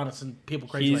outside of Giannis and people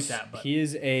crazy like that. But he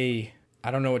is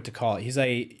I don't know what to call it. He's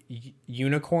a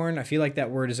unicorn. I feel like that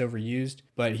word is overused,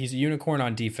 but he's a unicorn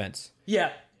on defense.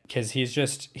 Yeah. Because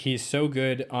he's so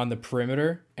good on the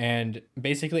perimeter and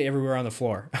basically everywhere on the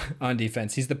floor on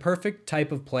defense. He's the perfect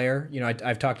type of player. You know,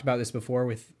 I've talked about this before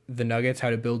with the Nuggets,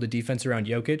 how to build a defense around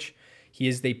Jokic. He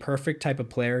is the perfect type of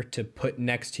player to put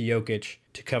next to Jokic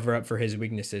to cover up for his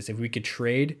weaknesses. If we could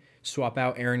swap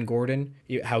out Aaron Gordon,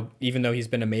 even though he's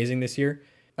been amazing this year,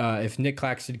 if Nick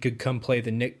Claxton could come play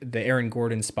the Aaron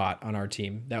Gordon spot on our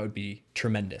team, that would be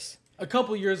tremendous. A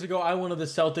couple years ago, I went to the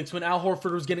Celtics when Al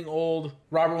Horford was getting old.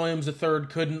 Robert Williams III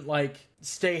couldn't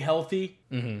stay healthy.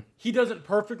 Mm-hmm. He doesn't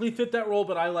perfectly fit that role,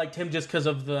 but I liked him just because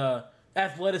of the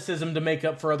athleticism to make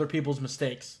up for other people's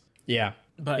mistakes. Yeah,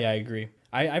 I agree.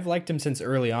 I've liked him since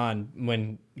early on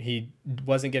when he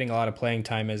wasn't getting a lot of playing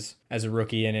time as a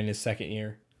rookie and in his second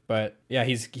year. But yeah,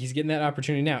 he's getting that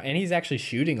opportunity now, and he's actually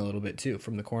shooting a little bit too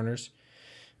from the corners.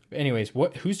 Anyways,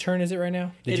 whose turn is it right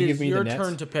now? Did you give me the Nets? It is your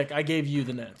turn to pick. I gave you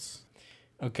the Nets.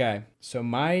 Okay, so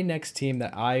my next team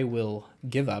that I will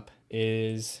give up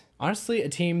is honestly a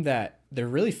team that they're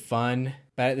really fun,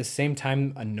 but at the same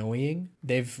time annoying.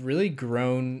 They've really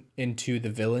grown into the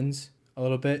villains a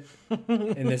little bit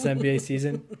in this NBA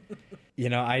season. You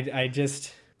know, I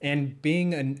just, and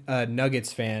being a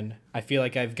Nuggets fan, I feel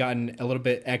like I've gotten a little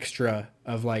bit extra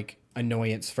of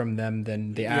annoyance from them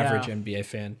than the average NBA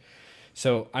fan.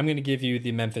 So I'm going to give you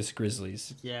the Memphis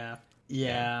Grizzlies.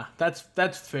 Yeah,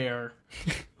 that's fair.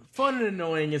 Fun and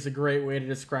annoying is a great way to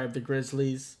describe the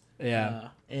Grizzlies. Yeah.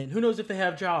 And who knows if they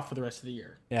have Ja for the rest of the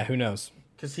year. Yeah, who knows?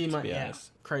 Because he might,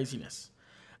 craziness.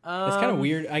 It's kind of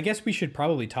weird. I guess we should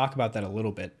probably talk about that a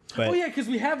little bit. But because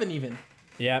we haven't even.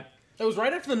 Yeah. It was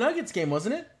right after the Nuggets game,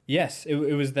 wasn't it? Yes, it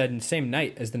was the same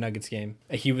night as the Nuggets game.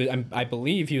 I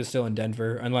believe he was still in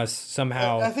Denver, unless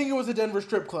somehow... I think it was a Denver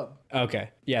strip club.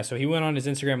 Okay. Yeah, so he went on his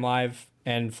Instagram Live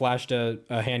and flashed a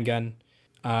handgun.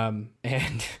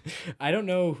 And I don't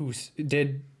know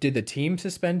did the team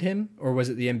suspend him, or was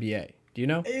it the NBA? Do you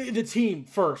know? The team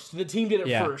first. The team did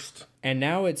it first. And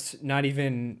now it's not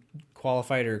even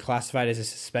qualified or classified as a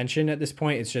suspension at this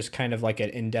point. It's just kind of like an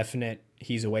indefinite,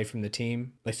 he's away from the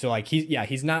team.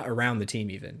 He's not around the team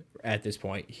even at this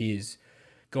point. He's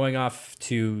going off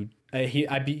to he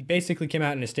basically came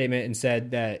out in a statement and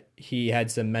said that he had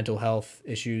some mental health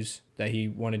issues that he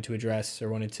wanted to address or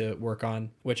wanted to work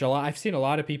on, which I've seen a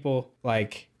lot of people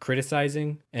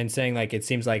criticizing and saying it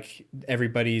seems like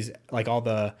everybody's all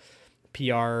the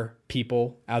PR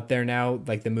people out there now,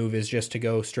 the move is just to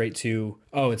go straight to,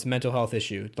 it's a mental health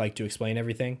issue, to explain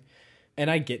everything. And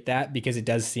I get that because it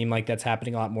does seem like that's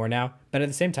happening a lot more now. But at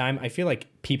the same time, I feel like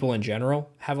people in general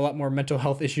have a lot more mental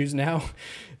health issues now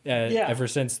ever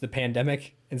since the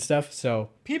pandemic and stuff. So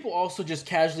people also just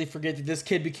casually forget that this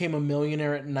kid became a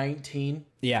millionaire at 19.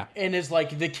 Yeah. And is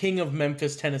the king of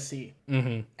Memphis, Tennessee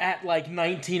at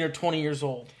 19 or 20 years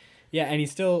old. Yeah. And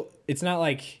it's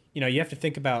not you have to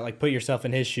think about put yourself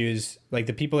in his shoes. The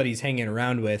people that he's hanging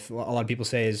around with, a lot of people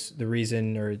say is the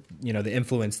reason or, the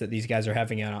influence that these guys are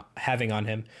having on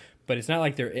him. But it's not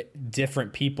like they're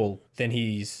different people than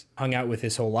he's hung out with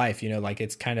his whole life.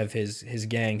 It's kind of his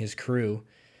gang, his crew.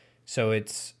 So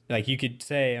it's you could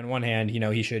say on one hand,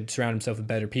 he should surround himself with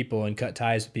better people and cut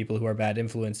ties with people who are bad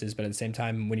influences. But at the same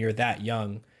time, when you're that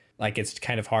young, it's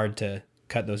kind of hard to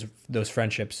cut those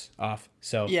friendships off.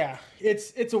 So yeah,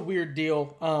 it's a weird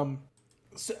deal.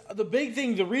 So the big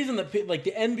thing, the reason that the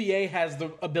NBA has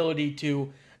the ability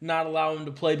to not allow him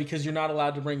to play because you're not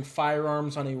allowed to bring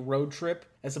firearms on a road trip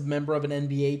as a member of an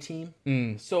NBA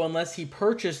team. So unless he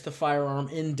purchased the firearm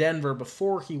in Denver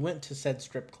before he went to said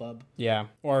strip club. Yeah,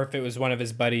 or if it was one of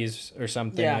his buddies or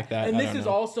something like that. And this is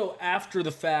also after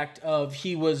the fact of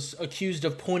he was accused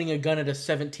of pointing a gun at a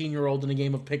 17-year-old in a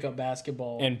game of pickup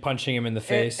basketball. And punching him in the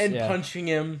face. And punching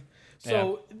him.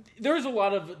 So there's a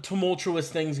lot of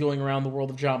tumultuous things going around the world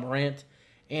of Jamal Murray.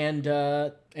 And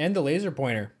the laser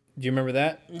pointer. Do you remember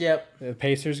that? Yep. The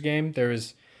Pacers game. There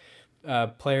was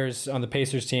players on the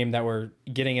Pacers team that were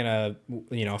getting in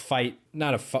a fight,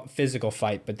 not a physical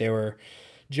fight, but they were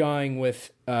jawing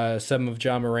with some of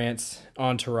Ja Morant's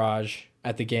entourage,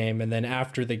 at the game, and then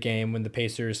after the game, when the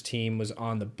Pacers team was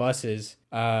on the buses,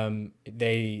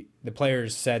 the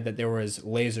players said that there was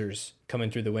lasers coming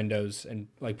through the windows and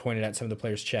like pointed at some of the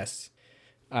players' chests.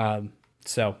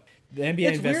 So the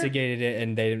NBA investigated it,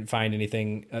 and they didn't find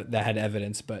anything that had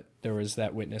evidence, but there was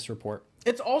that witness report.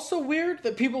 It's also weird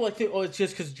that people like think, oh, it's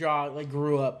just because Ja like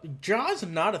grew up. Ja's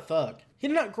not a thug. He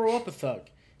did not grow up a thug.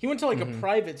 He went to like a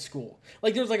private school.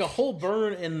 Like there's like a whole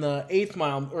burn in the 8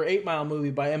 Mile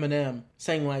movie by Eminem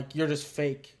saying like you're just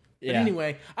fake. Yeah. But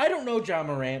anyway, I don't know Ja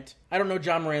Morant. I don't know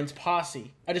Ja Morant's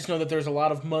posse. I just know that there's a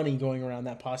lot of money going around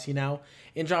that posse now,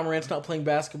 and Ja Morant's not playing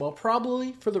basketball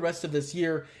probably for the rest of this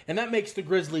year, and that makes the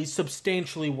Grizzlies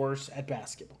substantially worse at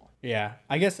basketball. Yeah,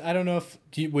 I guess I don't know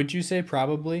if would you say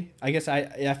probably? I guess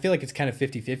I feel like it's kind of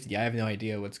 50-50. I have no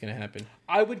idea what's going to happen.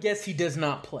 I would guess he does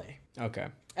not play. Okay.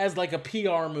 As like a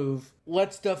PR move,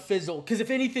 let stuff fizzle. Because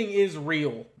if anything is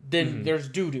real, then there's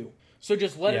doo-doo. So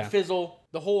just let it fizzle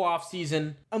the whole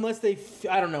offseason. Unless they,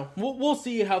 I don't know. We'll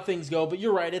see how things go. But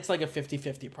you're right. It's like a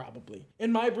 50-50 probably.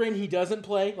 In my brain, he doesn't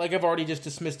play. Like I've already just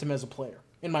dismissed him as a player.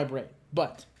 In my brain.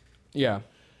 But. Yeah.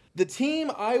 The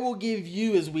team I will give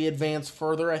you as we advance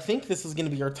further, I think this is going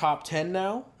to be our top 10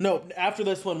 now. No, after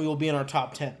this one, we will be in our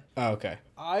top 10. Oh, okay.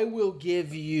 I will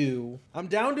give you, I'm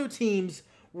down to teams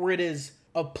where it is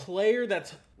a player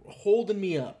that's holding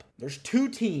me up. There's 2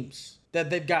 teams that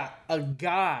they've got a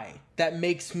guy that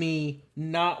makes me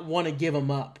not want to give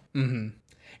him up. Mm-hmm.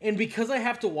 And because I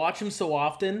have to watch him so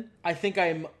often, I think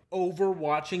I'm over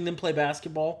watching them play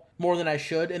basketball more than I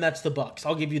should, and that's the Bucks.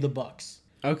 I'll give you the Bucks.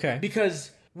 Okay.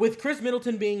 Because with Chris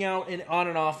Middleton being out and on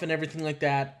and off and everything like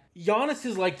that, Giannis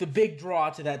is like the big draw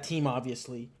to that team,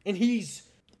 obviously. And he's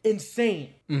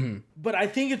insane. Mm-hmm. But I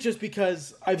think it's just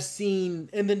because I've seen,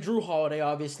 and then Drew Holiday,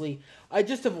 obviously. I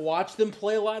just have watched them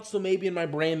play a lot, so maybe in my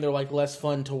brain they're like less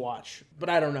fun to watch. But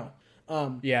I don't know.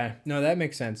 Yeah, no, that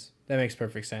makes sense. That makes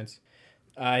perfect sense.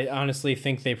 I honestly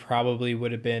think they probably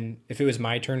would have been, if it was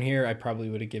my turn here, I probably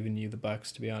would have given you the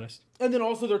Bucks, to be honest. And then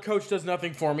also their coach does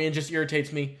nothing for me and just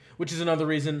irritates me, which is another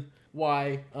reason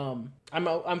why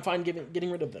I'm fine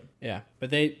getting rid of them. Yeah, but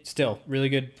they still really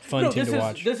good, fun team to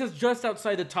watch. This is just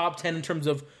outside the top 10 in terms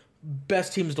of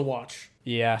best teams to watch.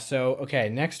 Yeah, so, okay,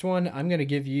 next one I'm going to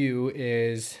give you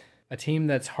is a team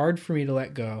that's hard for me to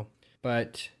let go,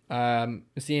 but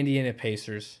it's the Indiana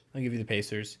Pacers. I'll give you the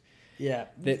Pacers. Yeah.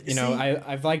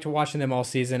 I've liked watching them all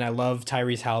season. I love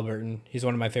Tyrese Halliburton. He's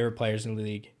one of my favorite players in the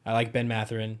league. I like Ben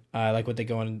Mathurin. I like what they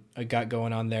got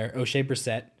going on there. O'Shea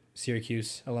Brissett,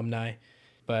 Syracuse alumni.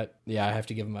 But, yeah, I have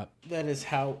to give him up. That is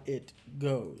how it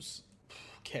goes.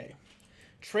 Okay.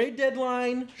 Trade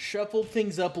deadline shuffled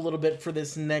things up a little bit for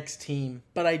this next team,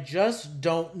 but I just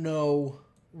don't know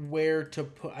where to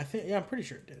put. I'm pretty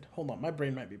sure it did. Hold on, my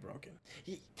brain might be broken.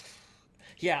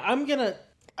 Yeah,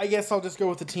 I guess I'll just go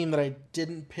with the team that I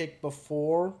didn't pick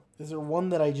before. Is there one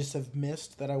that I just have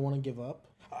missed that I want to give up?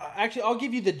 Actually, I'll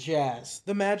give you the Jazz.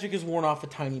 The magic is worn off a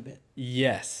tiny bit.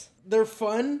 Yes. They're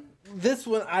fun. This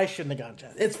one, I shouldn't have gone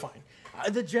Jazz. It's fine.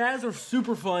 The Jazz are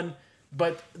super fun,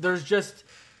 but there's just...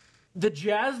 The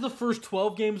Jazz, the first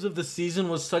 12 games of the season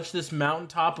was such this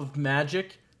mountaintop of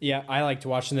magic. Yeah, I liked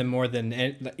watching them more than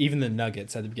even the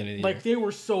Nuggets at the beginning of the year. Like, they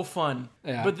were so fun.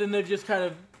 Yeah. But then they've just kind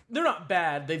of... They're not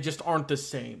bad. They just aren't the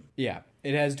same. Yeah,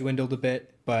 it has dwindled a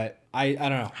bit, but I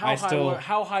don't know.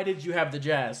 How high did you have the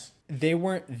Jazz? They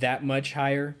weren't that much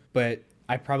higher, but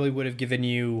I probably would have given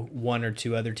you one or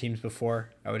two other teams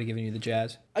before. I would have given you the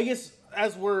Jazz. I guess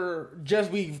as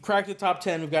we've cracked the top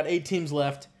 10, we've got 8 teams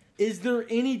left. Is there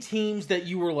any teams that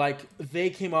you were like, they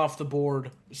came off the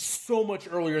board so much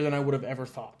earlier than I would have ever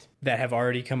thought? That have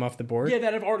already come off the board? Yeah,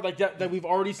 that have already that we've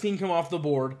already seen come off the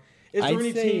board. Is there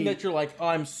any team that you're like, oh,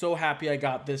 I'm so happy I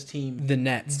got this team? The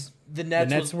Nets. The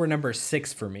Nets were number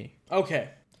 6 for me. Okay.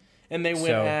 And they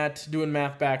went at, doing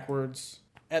math backwards,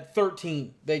 at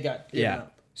 13, they got given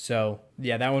up. So,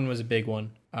 yeah, that one was a big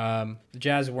one. The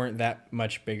Jazz weren't that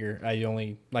much bigger.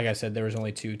 Like I said, there was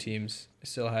only 2 teams I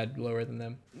still had lower than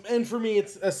them. And for me,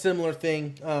 it's a similar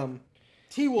thing.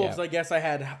 T-Wolves, I guess I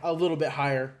had a little bit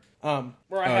higher.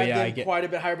 Where I had them quite a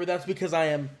bit higher, but that's because I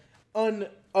am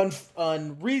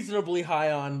unreasonably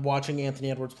high on watching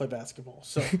Anthony Edwards play basketball.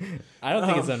 So I don't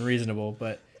think it's unreasonable,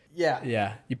 but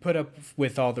yeah, you put up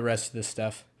with all the rest of this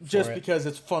stuff just because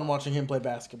it's fun watching him play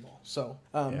basketball. So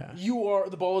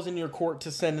the ball is in your court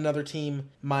to send another team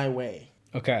my way.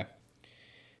 Okay.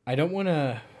 I don't want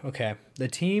to. Okay, the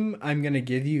team I'm gonna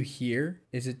give you here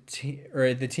is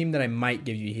the team that I might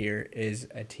give you here is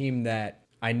a team that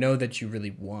I know that you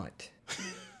really want.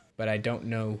 But I don't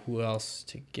know who else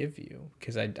to give you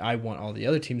because I want all the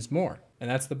other teams more. And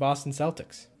that's the Boston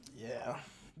Celtics. Yeah.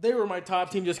 They were my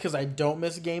top team just because I don't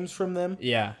miss games from them.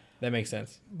 Yeah, that makes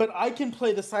sense. But I can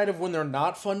play the side of when they're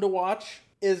not fun to watch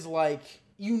is like,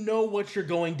 you know what you're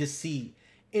going to see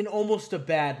in almost a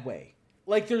bad way.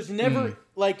 Like, there's never,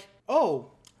 like,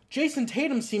 oh, Jason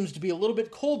Tatum seems to be a little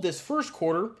bit cold this first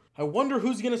quarter. I wonder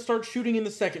who's going to start shooting in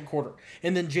the second quarter.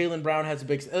 And then Jaylen Brown has a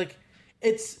big, like,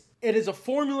 it is a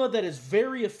formula that is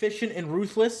very efficient and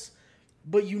ruthless,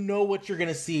 but you know what you're going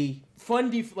to see.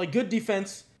 Good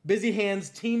defense, busy hands,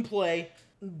 team play,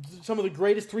 some of the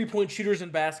greatest three-point shooters in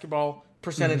basketball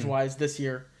percentage-wise this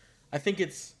year.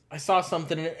 I saw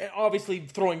something, and obviously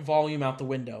throwing volume out the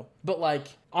window. But, like,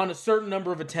 on a certain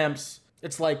number of attempts,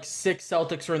 it's like 6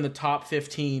 Celtics are in the top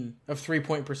 15 of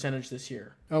three-point percentage this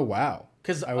year. Oh, wow.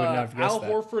 Because I would not have guessed Al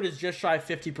that. Horford is just shy of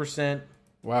 50%.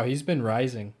 Wow, he's been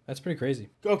rising. That's pretty crazy.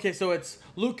 Okay, so it's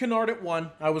Luke Kennard at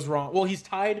 1. I was wrong. Well, he's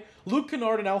tied. Luke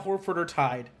Kennard and Al Horford are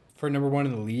tied. For number 1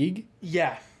 in the league?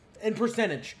 Yeah, in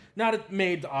percentage. Not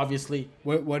made, obviously.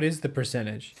 What is the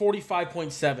percentage?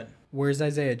 45.7. Where's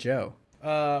Isaiah Joe?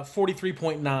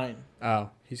 43.9. Oh,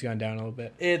 he's gone down a little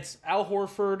bit. It's Al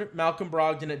Horford, Malcolm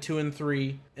Brogdon at 2 and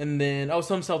 3, and then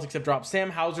some Celtics have dropped.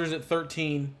 Sam Hauser's at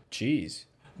 13. Jeez.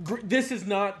 This is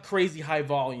not crazy high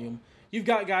volume. You've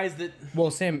got guys that... Well,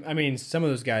 some of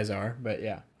those guys are, but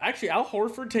yeah. Actually, Al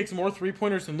Horford takes more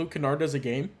three-pointers than Luke Kennard does a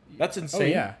game. That's insane. Oh,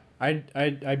 yeah.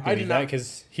 I believe that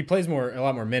because he plays a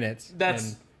lot more minutes.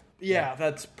 That's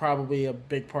probably a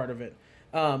big part of it.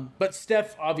 But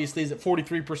Steph obviously is at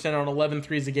 43% on 11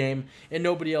 threes a game, and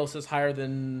nobody else is higher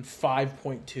than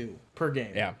 5.2 per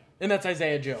game. Yeah. And that's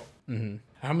Isaiah Joe. Mm-hmm.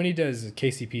 How many does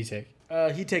KCP take?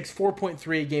 He takes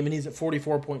 4.3 a game, and he's at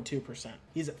 44.2%.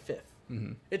 He's at 5th.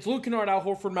 Mm-hmm. It's Luke Kennard, Al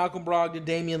Horford, Malcolm Brogdon,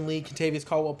 Damian Lee, Kentavious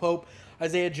Caldwell-Pope,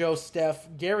 Isaiah Joe, Steph,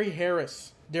 Gary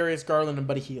Harris, Darius Garland, and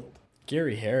Buddy Hield.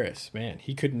 Gary Harris, man,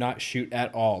 he could not shoot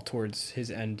at all towards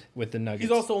his end with the Nuggets.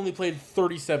 He's also only played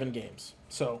 37 games,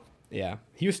 so... Yeah,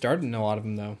 he was starting a lot of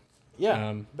them, though.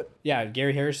 Yeah.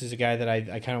 Gary Harris is a guy that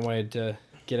I kind of wanted to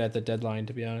get at the deadline,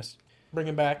 to be honest. Bring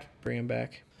him back.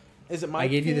 Is it my pick? I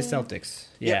gave you the Celtics.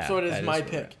 Yeah, yep, so it is my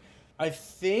pick. I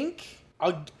think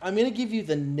I'm going to give you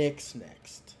the Knicks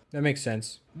next. That makes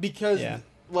sense. Because,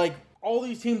 all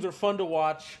these teams are fun to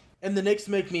watch, and the Knicks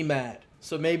make me mad.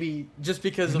 So maybe just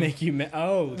because of... Make you mad?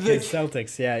 Oh, the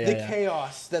Celtics. Yeah.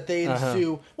 Chaos that they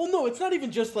ensue. Well, no, it's not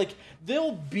even just,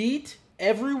 they'll beat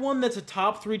everyone that's a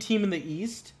top 3 team in the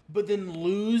East, but then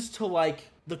lose to,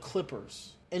 the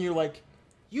Clippers. And you're like...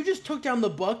 You just took down the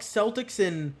Bucks, Celtics,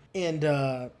 and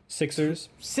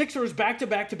Sixers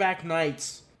back-to-back-to-back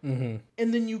nights. Mm-hmm.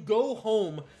 And then you go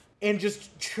home and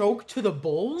just choke to the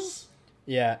Bulls?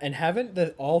 Yeah, and haven't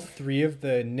all 3 of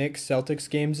the Knicks-Celtics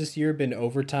games this year been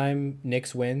overtime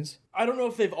Knicks wins? I don't know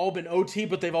if they've all been OT,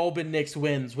 but they've all been Knicks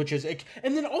wins, which is...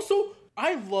 And then also,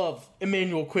 I love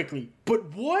Emmanuel Quickley,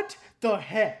 but what the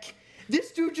heck?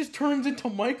 This dude just turns into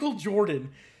Michael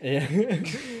Jordan. Yeah,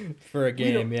 for a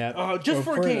game, just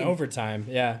for a game. An overtime,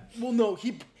 yeah. Well, no,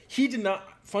 he did not.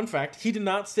 Fun fact: he did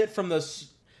not sit from the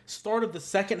start of the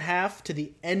second half to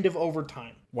the end of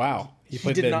overtime. Wow, he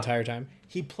played the entire time.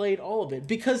 He played all of it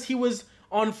because he was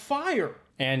on fire.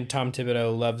 And Tom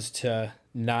Thibodeau loves to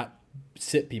not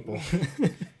sit people.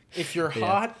 If you're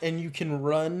hot and you can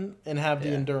run and have the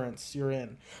endurance, you're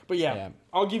in. But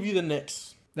I'll give you the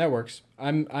Knicks. That works.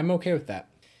 I'm okay with that.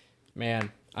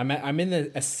 Man, I'm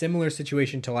in a similar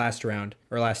situation to last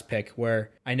pick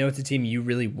where I know it's a team you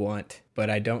really want, but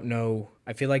I don't know.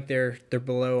 I feel like they're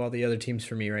below all the other teams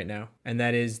for me right now, and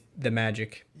that is the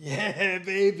Magic. Yeah,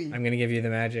 baby. I'm going to give you the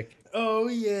Magic. Oh,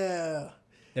 yeah.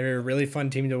 They're a really fun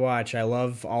team to watch. I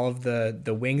love all of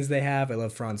the wings they have. I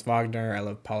love Franz Wagner. I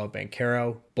love Paulo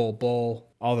Banchero, Bull,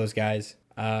 all those guys.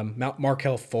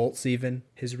 Markelle Fultz, even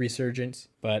his resurgence,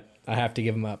 but I have to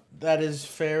give him up. That is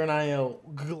fair, and I'll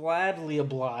gladly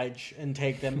oblige and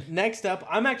take them. Next up,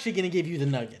 I'm actually going to give you the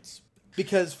Nuggets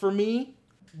because for me,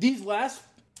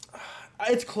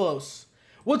 it's close.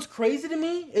 What's crazy to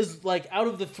me is out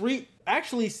of the 3,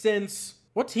 actually since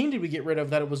what team did we get rid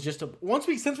of that it was just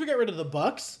since we got rid of the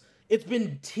Bucks, it's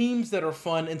been teams that are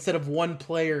fun instead of one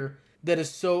player that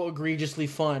is so egregiously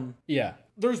fun. Yeah.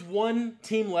 There's one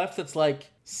team left that's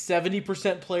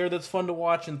 70% player that's fun to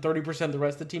watch and 30% the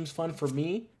rest of the team's fun for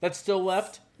me. That's still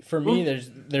left. For me,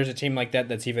 there's a team like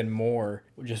that's even more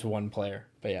just one player.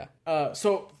 But yeah.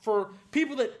 So for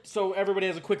people so everybody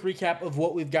has a quick recap of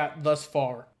what we've got thus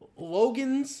far.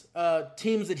 Logan's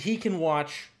teams that he can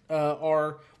watch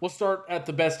we'll start at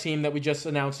the best team that we just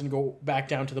announced and go back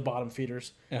down to the bottom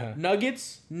feeders. Uh-huh.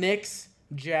 Nuggets, Knicks,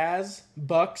 Jazz,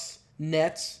 Bucks,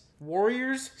 Nets,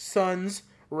 Warriors, Suns,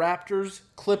 Raptors,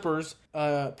 Clippers,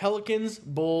 Pelicans,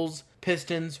 Bulls,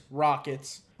 Pistons,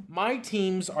 Rockets, My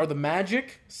teams are the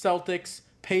Magic, Celtics,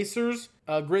 Pacers,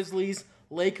 Grizzlies,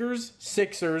 Lakers,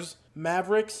 Sixers,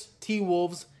 Mavericks,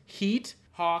 T-Wolves, Heat,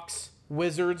 Hawks,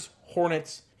 Wizards,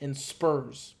 Hornets, and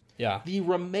Spurs. Yeah. The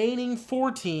remaining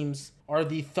 4 teams are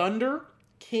the Thunder,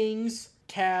 Kings,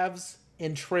 Cavs,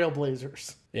 and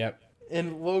Trailblazers. Yep.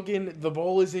 And Logan, the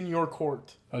ball is in your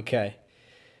court. Okay.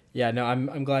 Yeah, no,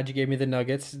 I'm glad you gave me the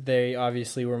Nuggets. They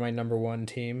obviously were my number one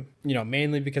team.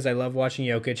 Mainly because I love watching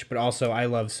Jokic, but also I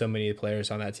love so many of the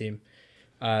players on that team.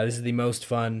 This is the most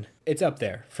fun. It's up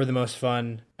there for the most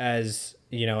fun as,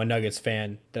 a Nuggets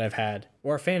fan that I've had.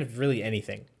 Or a fan of really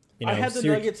anything. I had the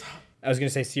Nuggets. I was going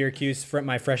to say Syracuse for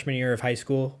my freshman year of high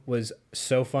school was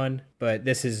so fun, but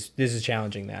this is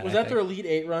challenging that. Was that their Elite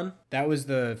 8 run? That was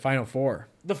the Final Four.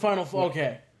 The Final Four,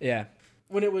 okay. Yeah.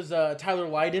 When it was Tyler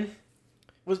Lydon?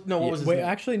 What was his name?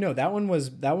 Actually, no. That one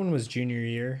was senior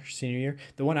year.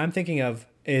 The one I'm thinking of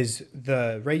is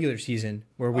the regular season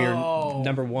where we were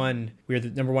number one. We were the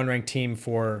number one ranked team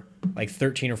for like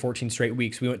 13 or 14 straight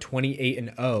weeks. We went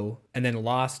 28-0 and then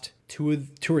lost two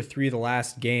or three of the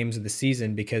last games of the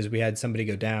season because we had somebody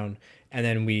go down, and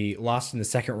then we lost in the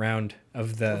second round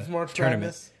of the March tournament.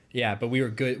 Madness. Yeah, but we were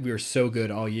good. We were so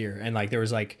good all year, and like there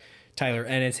was like Tyler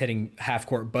Ennis hitting half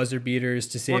court buzzer beaters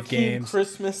to save games.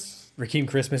 Rakeem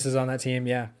Christmas is on that team.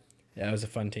 Yeah, it was a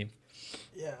fun team.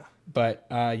 Yeah. But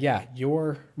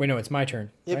it's my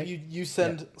turn. Yep, right? you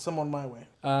send someone my way.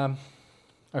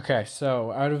 Okay,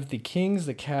 so out of the Kings,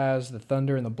 the Cavs, the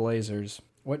Thunder, and the Blazers,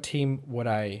 what team would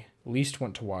I least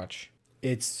want to watch?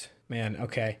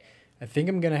 Okay. I think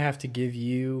I'm gonna have to give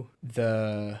you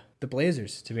the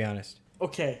Blazers, to be honest.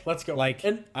 Okay, let's go.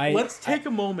 Let's take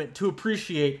a moment to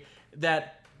appreciate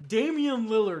that Damian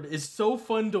Lillard is so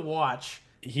fun to watch.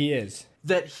 He is.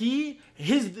 That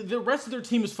the rest of their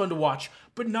team is fun to watch,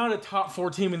 but not a top 4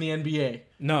 team in the NBA.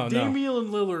 No. Damian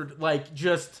Lillard,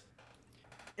 just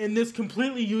in this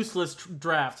completely useless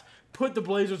draft, put the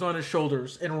Blazers on his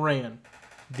shoulders and ran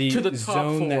to the top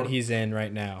zone 4 that he's in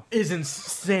right now is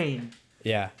insane.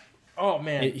 Yeah. Oh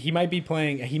man, he might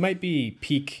be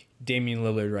peak Damian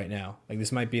Lillard right now. Like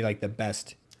this might be like the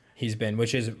best he's been,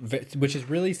 which is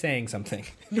really saying something.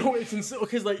 No, it's insane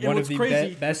because one of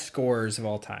the best scorers of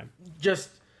all time. Just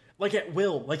like at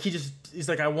will, like he's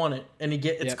like I want it, and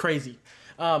it's crazy.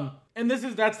 And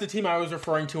that's the team I was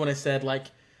referring to when I said like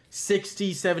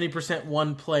 60-70%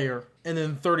 one player and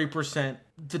then 30%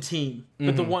 the team.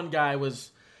 But the one guy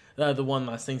was the one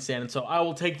last thing standing. So I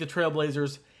will take the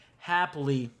Trailblazers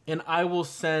happily, and I will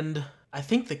send I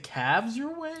think the Cavs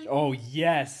your way. Oh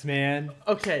yes, man.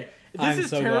 Okay. This is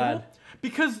so terrible glad.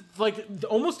 Because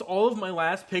almost all of my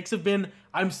last picks have been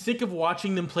I'm sick of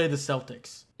watching them play the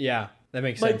Celtics. Yeah, that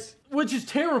makes sense. Which is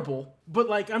terrible, but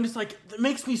I'm just it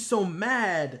makes me so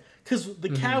mad because the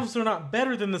Cavs are not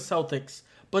better than the Celtics,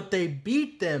 but they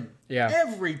beat them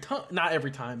every time. Not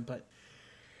every time, but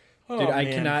dude, I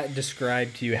cannot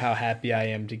describe to you how happy I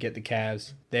am to get the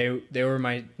Cavs. They were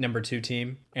my number 2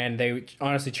 team, and they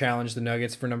honestly challenged the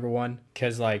Nuggets for number 1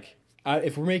 because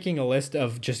if we're making a list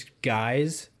of just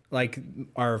guys,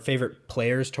 our favorite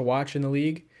players to watch in the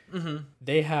league,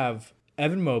 they have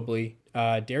Evan Mobley,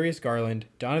 Darius Garland,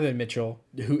 Donovan Mitchell,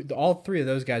 who all 3 of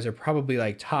those guys are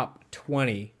probably top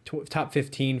 20, top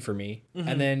 15 for me.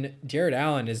 And then Jared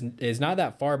Allen is not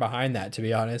that far behind that, to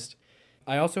be honest.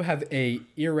 I also have a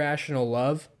irrational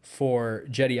love for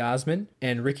Jetty Osman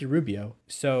and Ricky Rubio.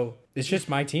 So it's just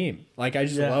my team. I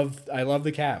love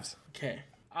the Cavs. Okay.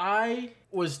 I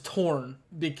was torn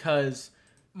because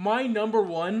my number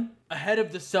 1 ahead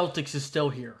of the Celtics is still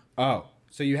here. Oh,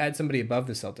 so you had somebody above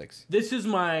the Celtics. This is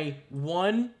my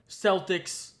 1,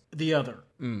 Celtics, the other.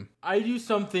 I do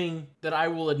something that I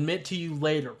will admit to you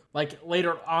later,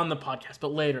 later on the podcast,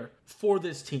 but later, for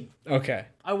this team. Okay.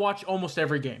 I watch almost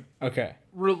every game. Okay.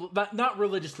 Not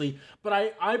religiously,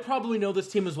 but I probably know this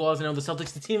team as well as I know the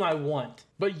Celtics, the team I want.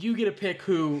 But you get to pick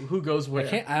who goes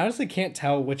where. I honestly can't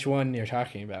tell which one you're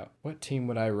talking about. What team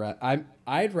would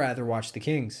I'd rather watch the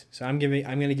Kings, so I'm going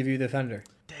to give you the Thunder.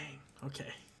 Dang.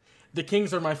 Okay. The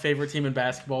Kings are my favorite team in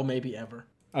basketball, maybe ever.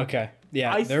 Okay.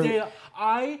 Yeah.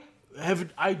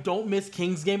 I don't miss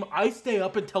Kings game. I stay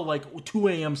up until 2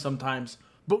 a.m. sometimes,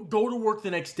 but go to work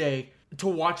the next day to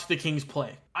watch the Kings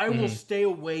play. I will stay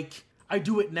awake. I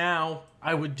do it now.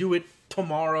 I would do it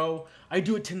tomorrow. I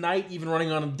do it tonight, even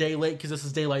running on a day late because this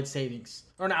is daylight savings,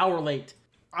 or an hour late.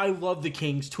 I love the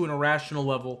Kings to an irrational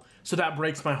level, so that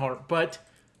breaks my heart. But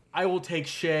I will take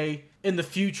Shea in the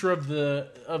future of the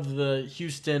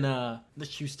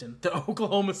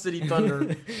Oklahoma City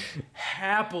Thunder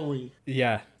happily.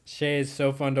 Yeah. Shea is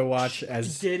so fun to watch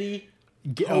as Giddey.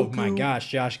 Oh my gosh,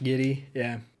 Josh Giddey.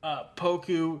 Yeah.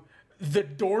 Poku. the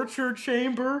Dorcher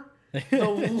Chamber, the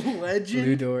legend.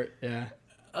 Lou Dort, yeah.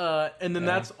 And then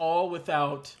that's all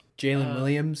without Jalen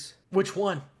Williams. Which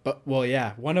one? But well,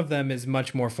 yeah, one of them is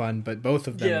much more fun, but both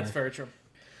of them. Yeah, that's very true.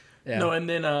 Yeah. No, and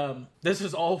then this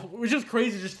is all. It was just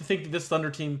crazy just to think that this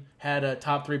Thunder team had a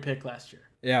top 3 pick last year.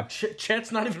 Yeah.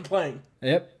 Chet's not even playing.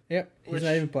 Yep. He's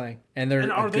not even playing, and they're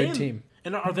a good team.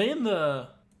 And are they in the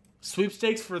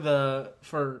sweepstakes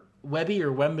for Webby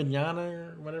or Wembanyama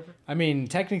or whatever? I mean,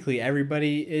 technically,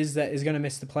 everybody is going to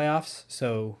miss the playoffs.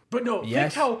 So, but no,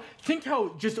 yes. think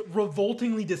how just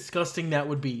revoltingly disgusting that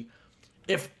would be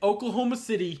if Oklahoma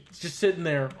City is just sitting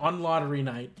there on lottery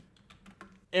night,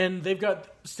 and they've got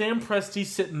Sam Presti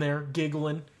sitting there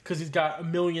giggling because he's got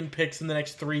 1 million picks in the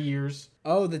next 3 years.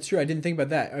 Oh, that's true. I didn't think about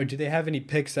that. Oh, do they have any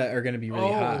picks that are going to be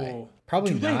really high?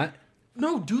 Probably not.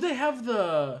 Do they have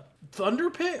the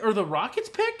Thunder pick or the Rockets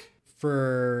pick?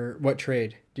 For what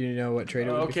trade? Do you know what trade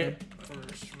it would be? Okay,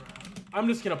 first round. I'm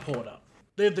just going to pull it up.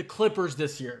 They have the Clippers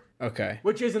this year. Okay.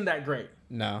 Which isn't that great.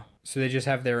 No. So they just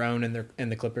have their own in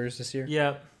the Clippers this year?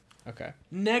 Yeah. Okay.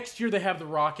 Next year they have the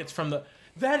Rockets from the...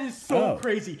 That is so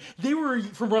crazy. They were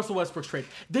from Russell Westbrook's trade.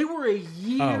 They were a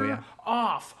year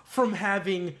off from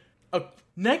having a...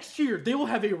 Next year they will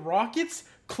have a Rockets,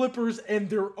 Clippers, and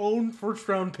their own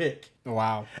first-round pick.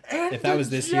 Wow. And if that was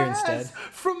this year instead.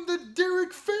 From the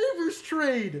Derek Favors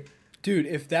trade. Dude,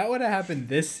 if that would have happened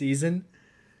this season,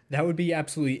 that would be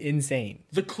absolutely insane.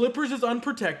 The Clippers is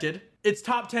unprotected. It's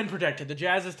top 10 protected. The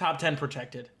Jazz is top 10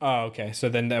 protected. Oh, okay. So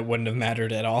then that wouldn't have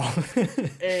mattered at all.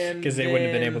 Because they wouldn't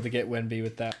have been able to get Wemby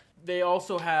with that. They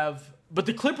also have... But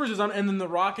the Clippers is on... And then the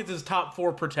Rockets is top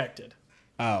 4 protected.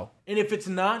 Oh. And if it's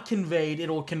not conveyed,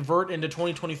 it'll convert into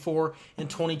 2024 and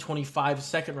 2025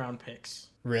 second-round picks.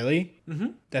 Really?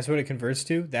 Mm-hmm. That's what it converts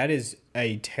to? That is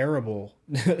a terrible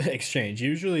exchange.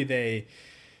 Usually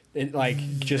it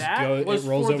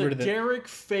rolls over to the Derek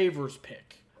Favors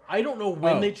pick. I don't know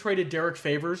when they traded Derek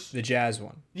Favors. The Jazz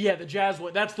one. Yeah, the Jazz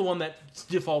one. That's the one that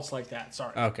defaults like that.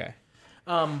 Sorry. Okay.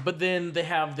 But then they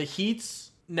have the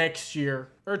Heats next year,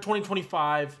 or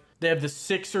 2025. They have the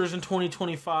Sixers in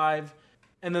 2025.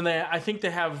 And then I think they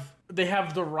have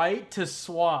the right to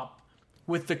swap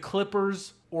with the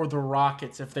Clippers or the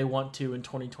Rockets if they want to in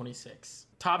 2026.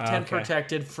 Top 10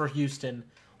 protected for Houston.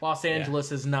 Los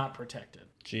Angeles is not protected.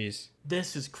 Jeez.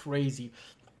 This is crazy.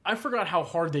 I forgot how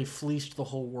hard they fleeced the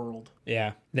whole world.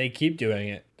 Yeah, they keep doing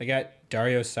it. They got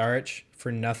Dario Saric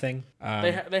for nothing.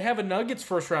 They have a Nuggets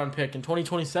first-round pick in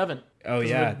 2027. Oh,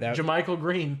 yeah. JaMychal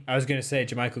Green. I was going to say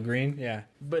JaMychal Green, yeah.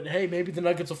 But, hey, maybe the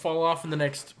Nuggets will fall off in the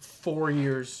next 4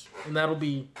 years, and that'll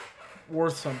be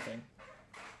worth something.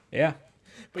 Yeah.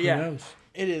 But, Who knows?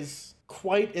 It is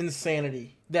quite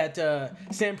insanity that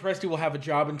Sam Presti will have a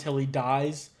job until he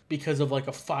dies because of, like,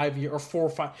 a 5-year or 4 or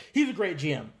 5. He's a great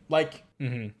GM. Like,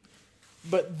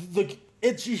 but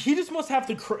he just must have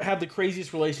to have the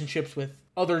craziest relationships with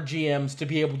other GMs to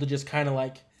be able to just kind of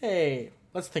like, hey,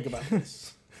 let's think about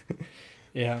this.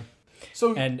 Yeah.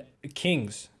 So and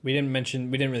Kings, we didn't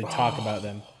really talk about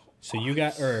them. So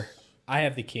I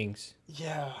have the Kings.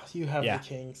 Yeah, you have the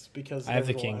Kings because I have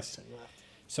the Kings.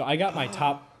 So I got my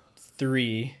top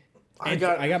 3. I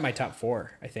got my top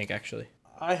 4, I think, actually.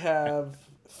 I have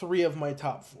 3 of my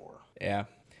top 4. Yeah.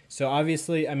 So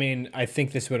obviously, I mean, I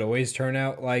think this would always turn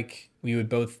out like we would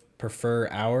both prefer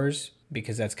ours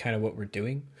because that's kind of what we're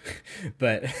doing.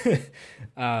 But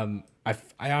I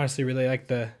honestly really like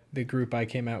the group I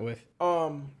came out with.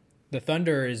 The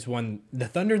Thunder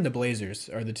and the Blazers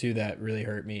are the 2 that really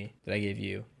hurt me that I gave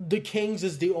you. The Kings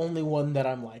is the only one that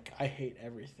I'm like, I hate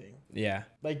everything. Yeah.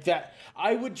 Like that,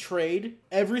 I would trade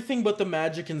everything but the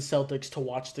Magic and Celtics to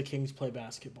watch the Kings play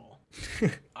basketball.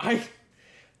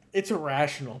 It's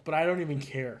irrational, but I don't even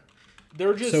care.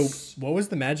 They're just... So, what was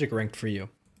the Magic ranked for you?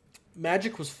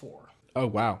 Magic was 4. Oh,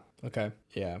 wow. Okay.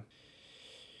 Yeah.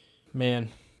 Man.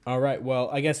 All right. Well,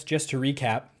 I guess just to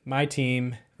recap, my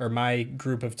team, or my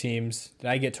group of teams that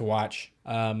I get to watch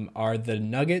are the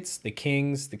Nuggets, the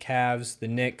Kings, the Cavs, the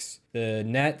Knicks, the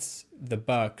Nets, the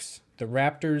Bucks, the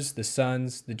Raptors, the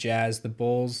Suns, the Jazz, the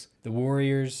Bulls, the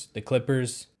Warriors, the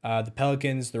Clippers, the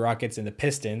Pelicans, the Rockets, and the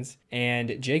Pistons.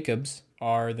 And Jacobs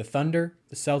are the Thunder,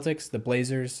 the Celtics, the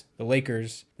Blazers, the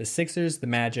Lakers, the Sixers, the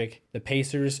Magic, the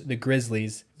Pacers, the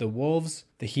Grizzlies, the Wolves,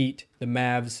 the Heat, the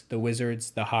Mavs, the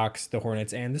Wizards, the Hawks, the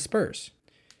Hornets, and the Spurs.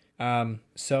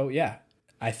 So, yeah,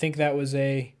 I think that was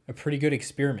a pretty good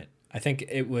experiment. I think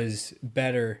it was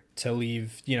better to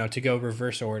leave, to go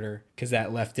reverse order because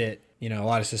that left it a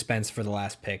lot of suspense for the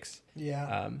last picks.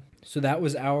 Yeah. So that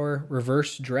was our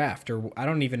reverse draft, or I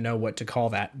don't even know what to call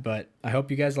that, but I hope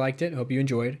you guys liked it. Hope you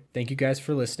enjoyed. Thank you guys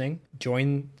for listening.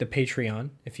 Join the Patreon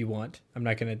if you want. I'm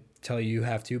not going to tell you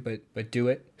have to, but do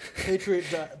it.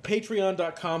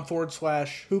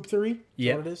 Patreon.com/hoop3.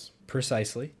 Yeah, what it is.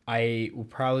 Precisely. I will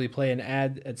probably play an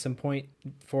ad at some point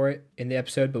for it in the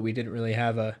episode, but we didn't really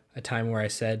have a time where I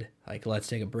said, like, let's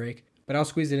take a break. But I'll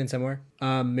squeeze it in somewhere,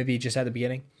 maybe just at the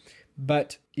beginning.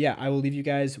 But yeah, I will leave you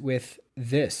guys with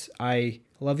this. I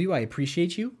love you. I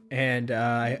appreciate you. And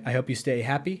I hope you stay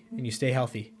happy and you stay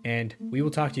healthy. And we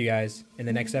will talk to you guys in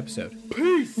the next episode.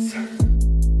 Peace.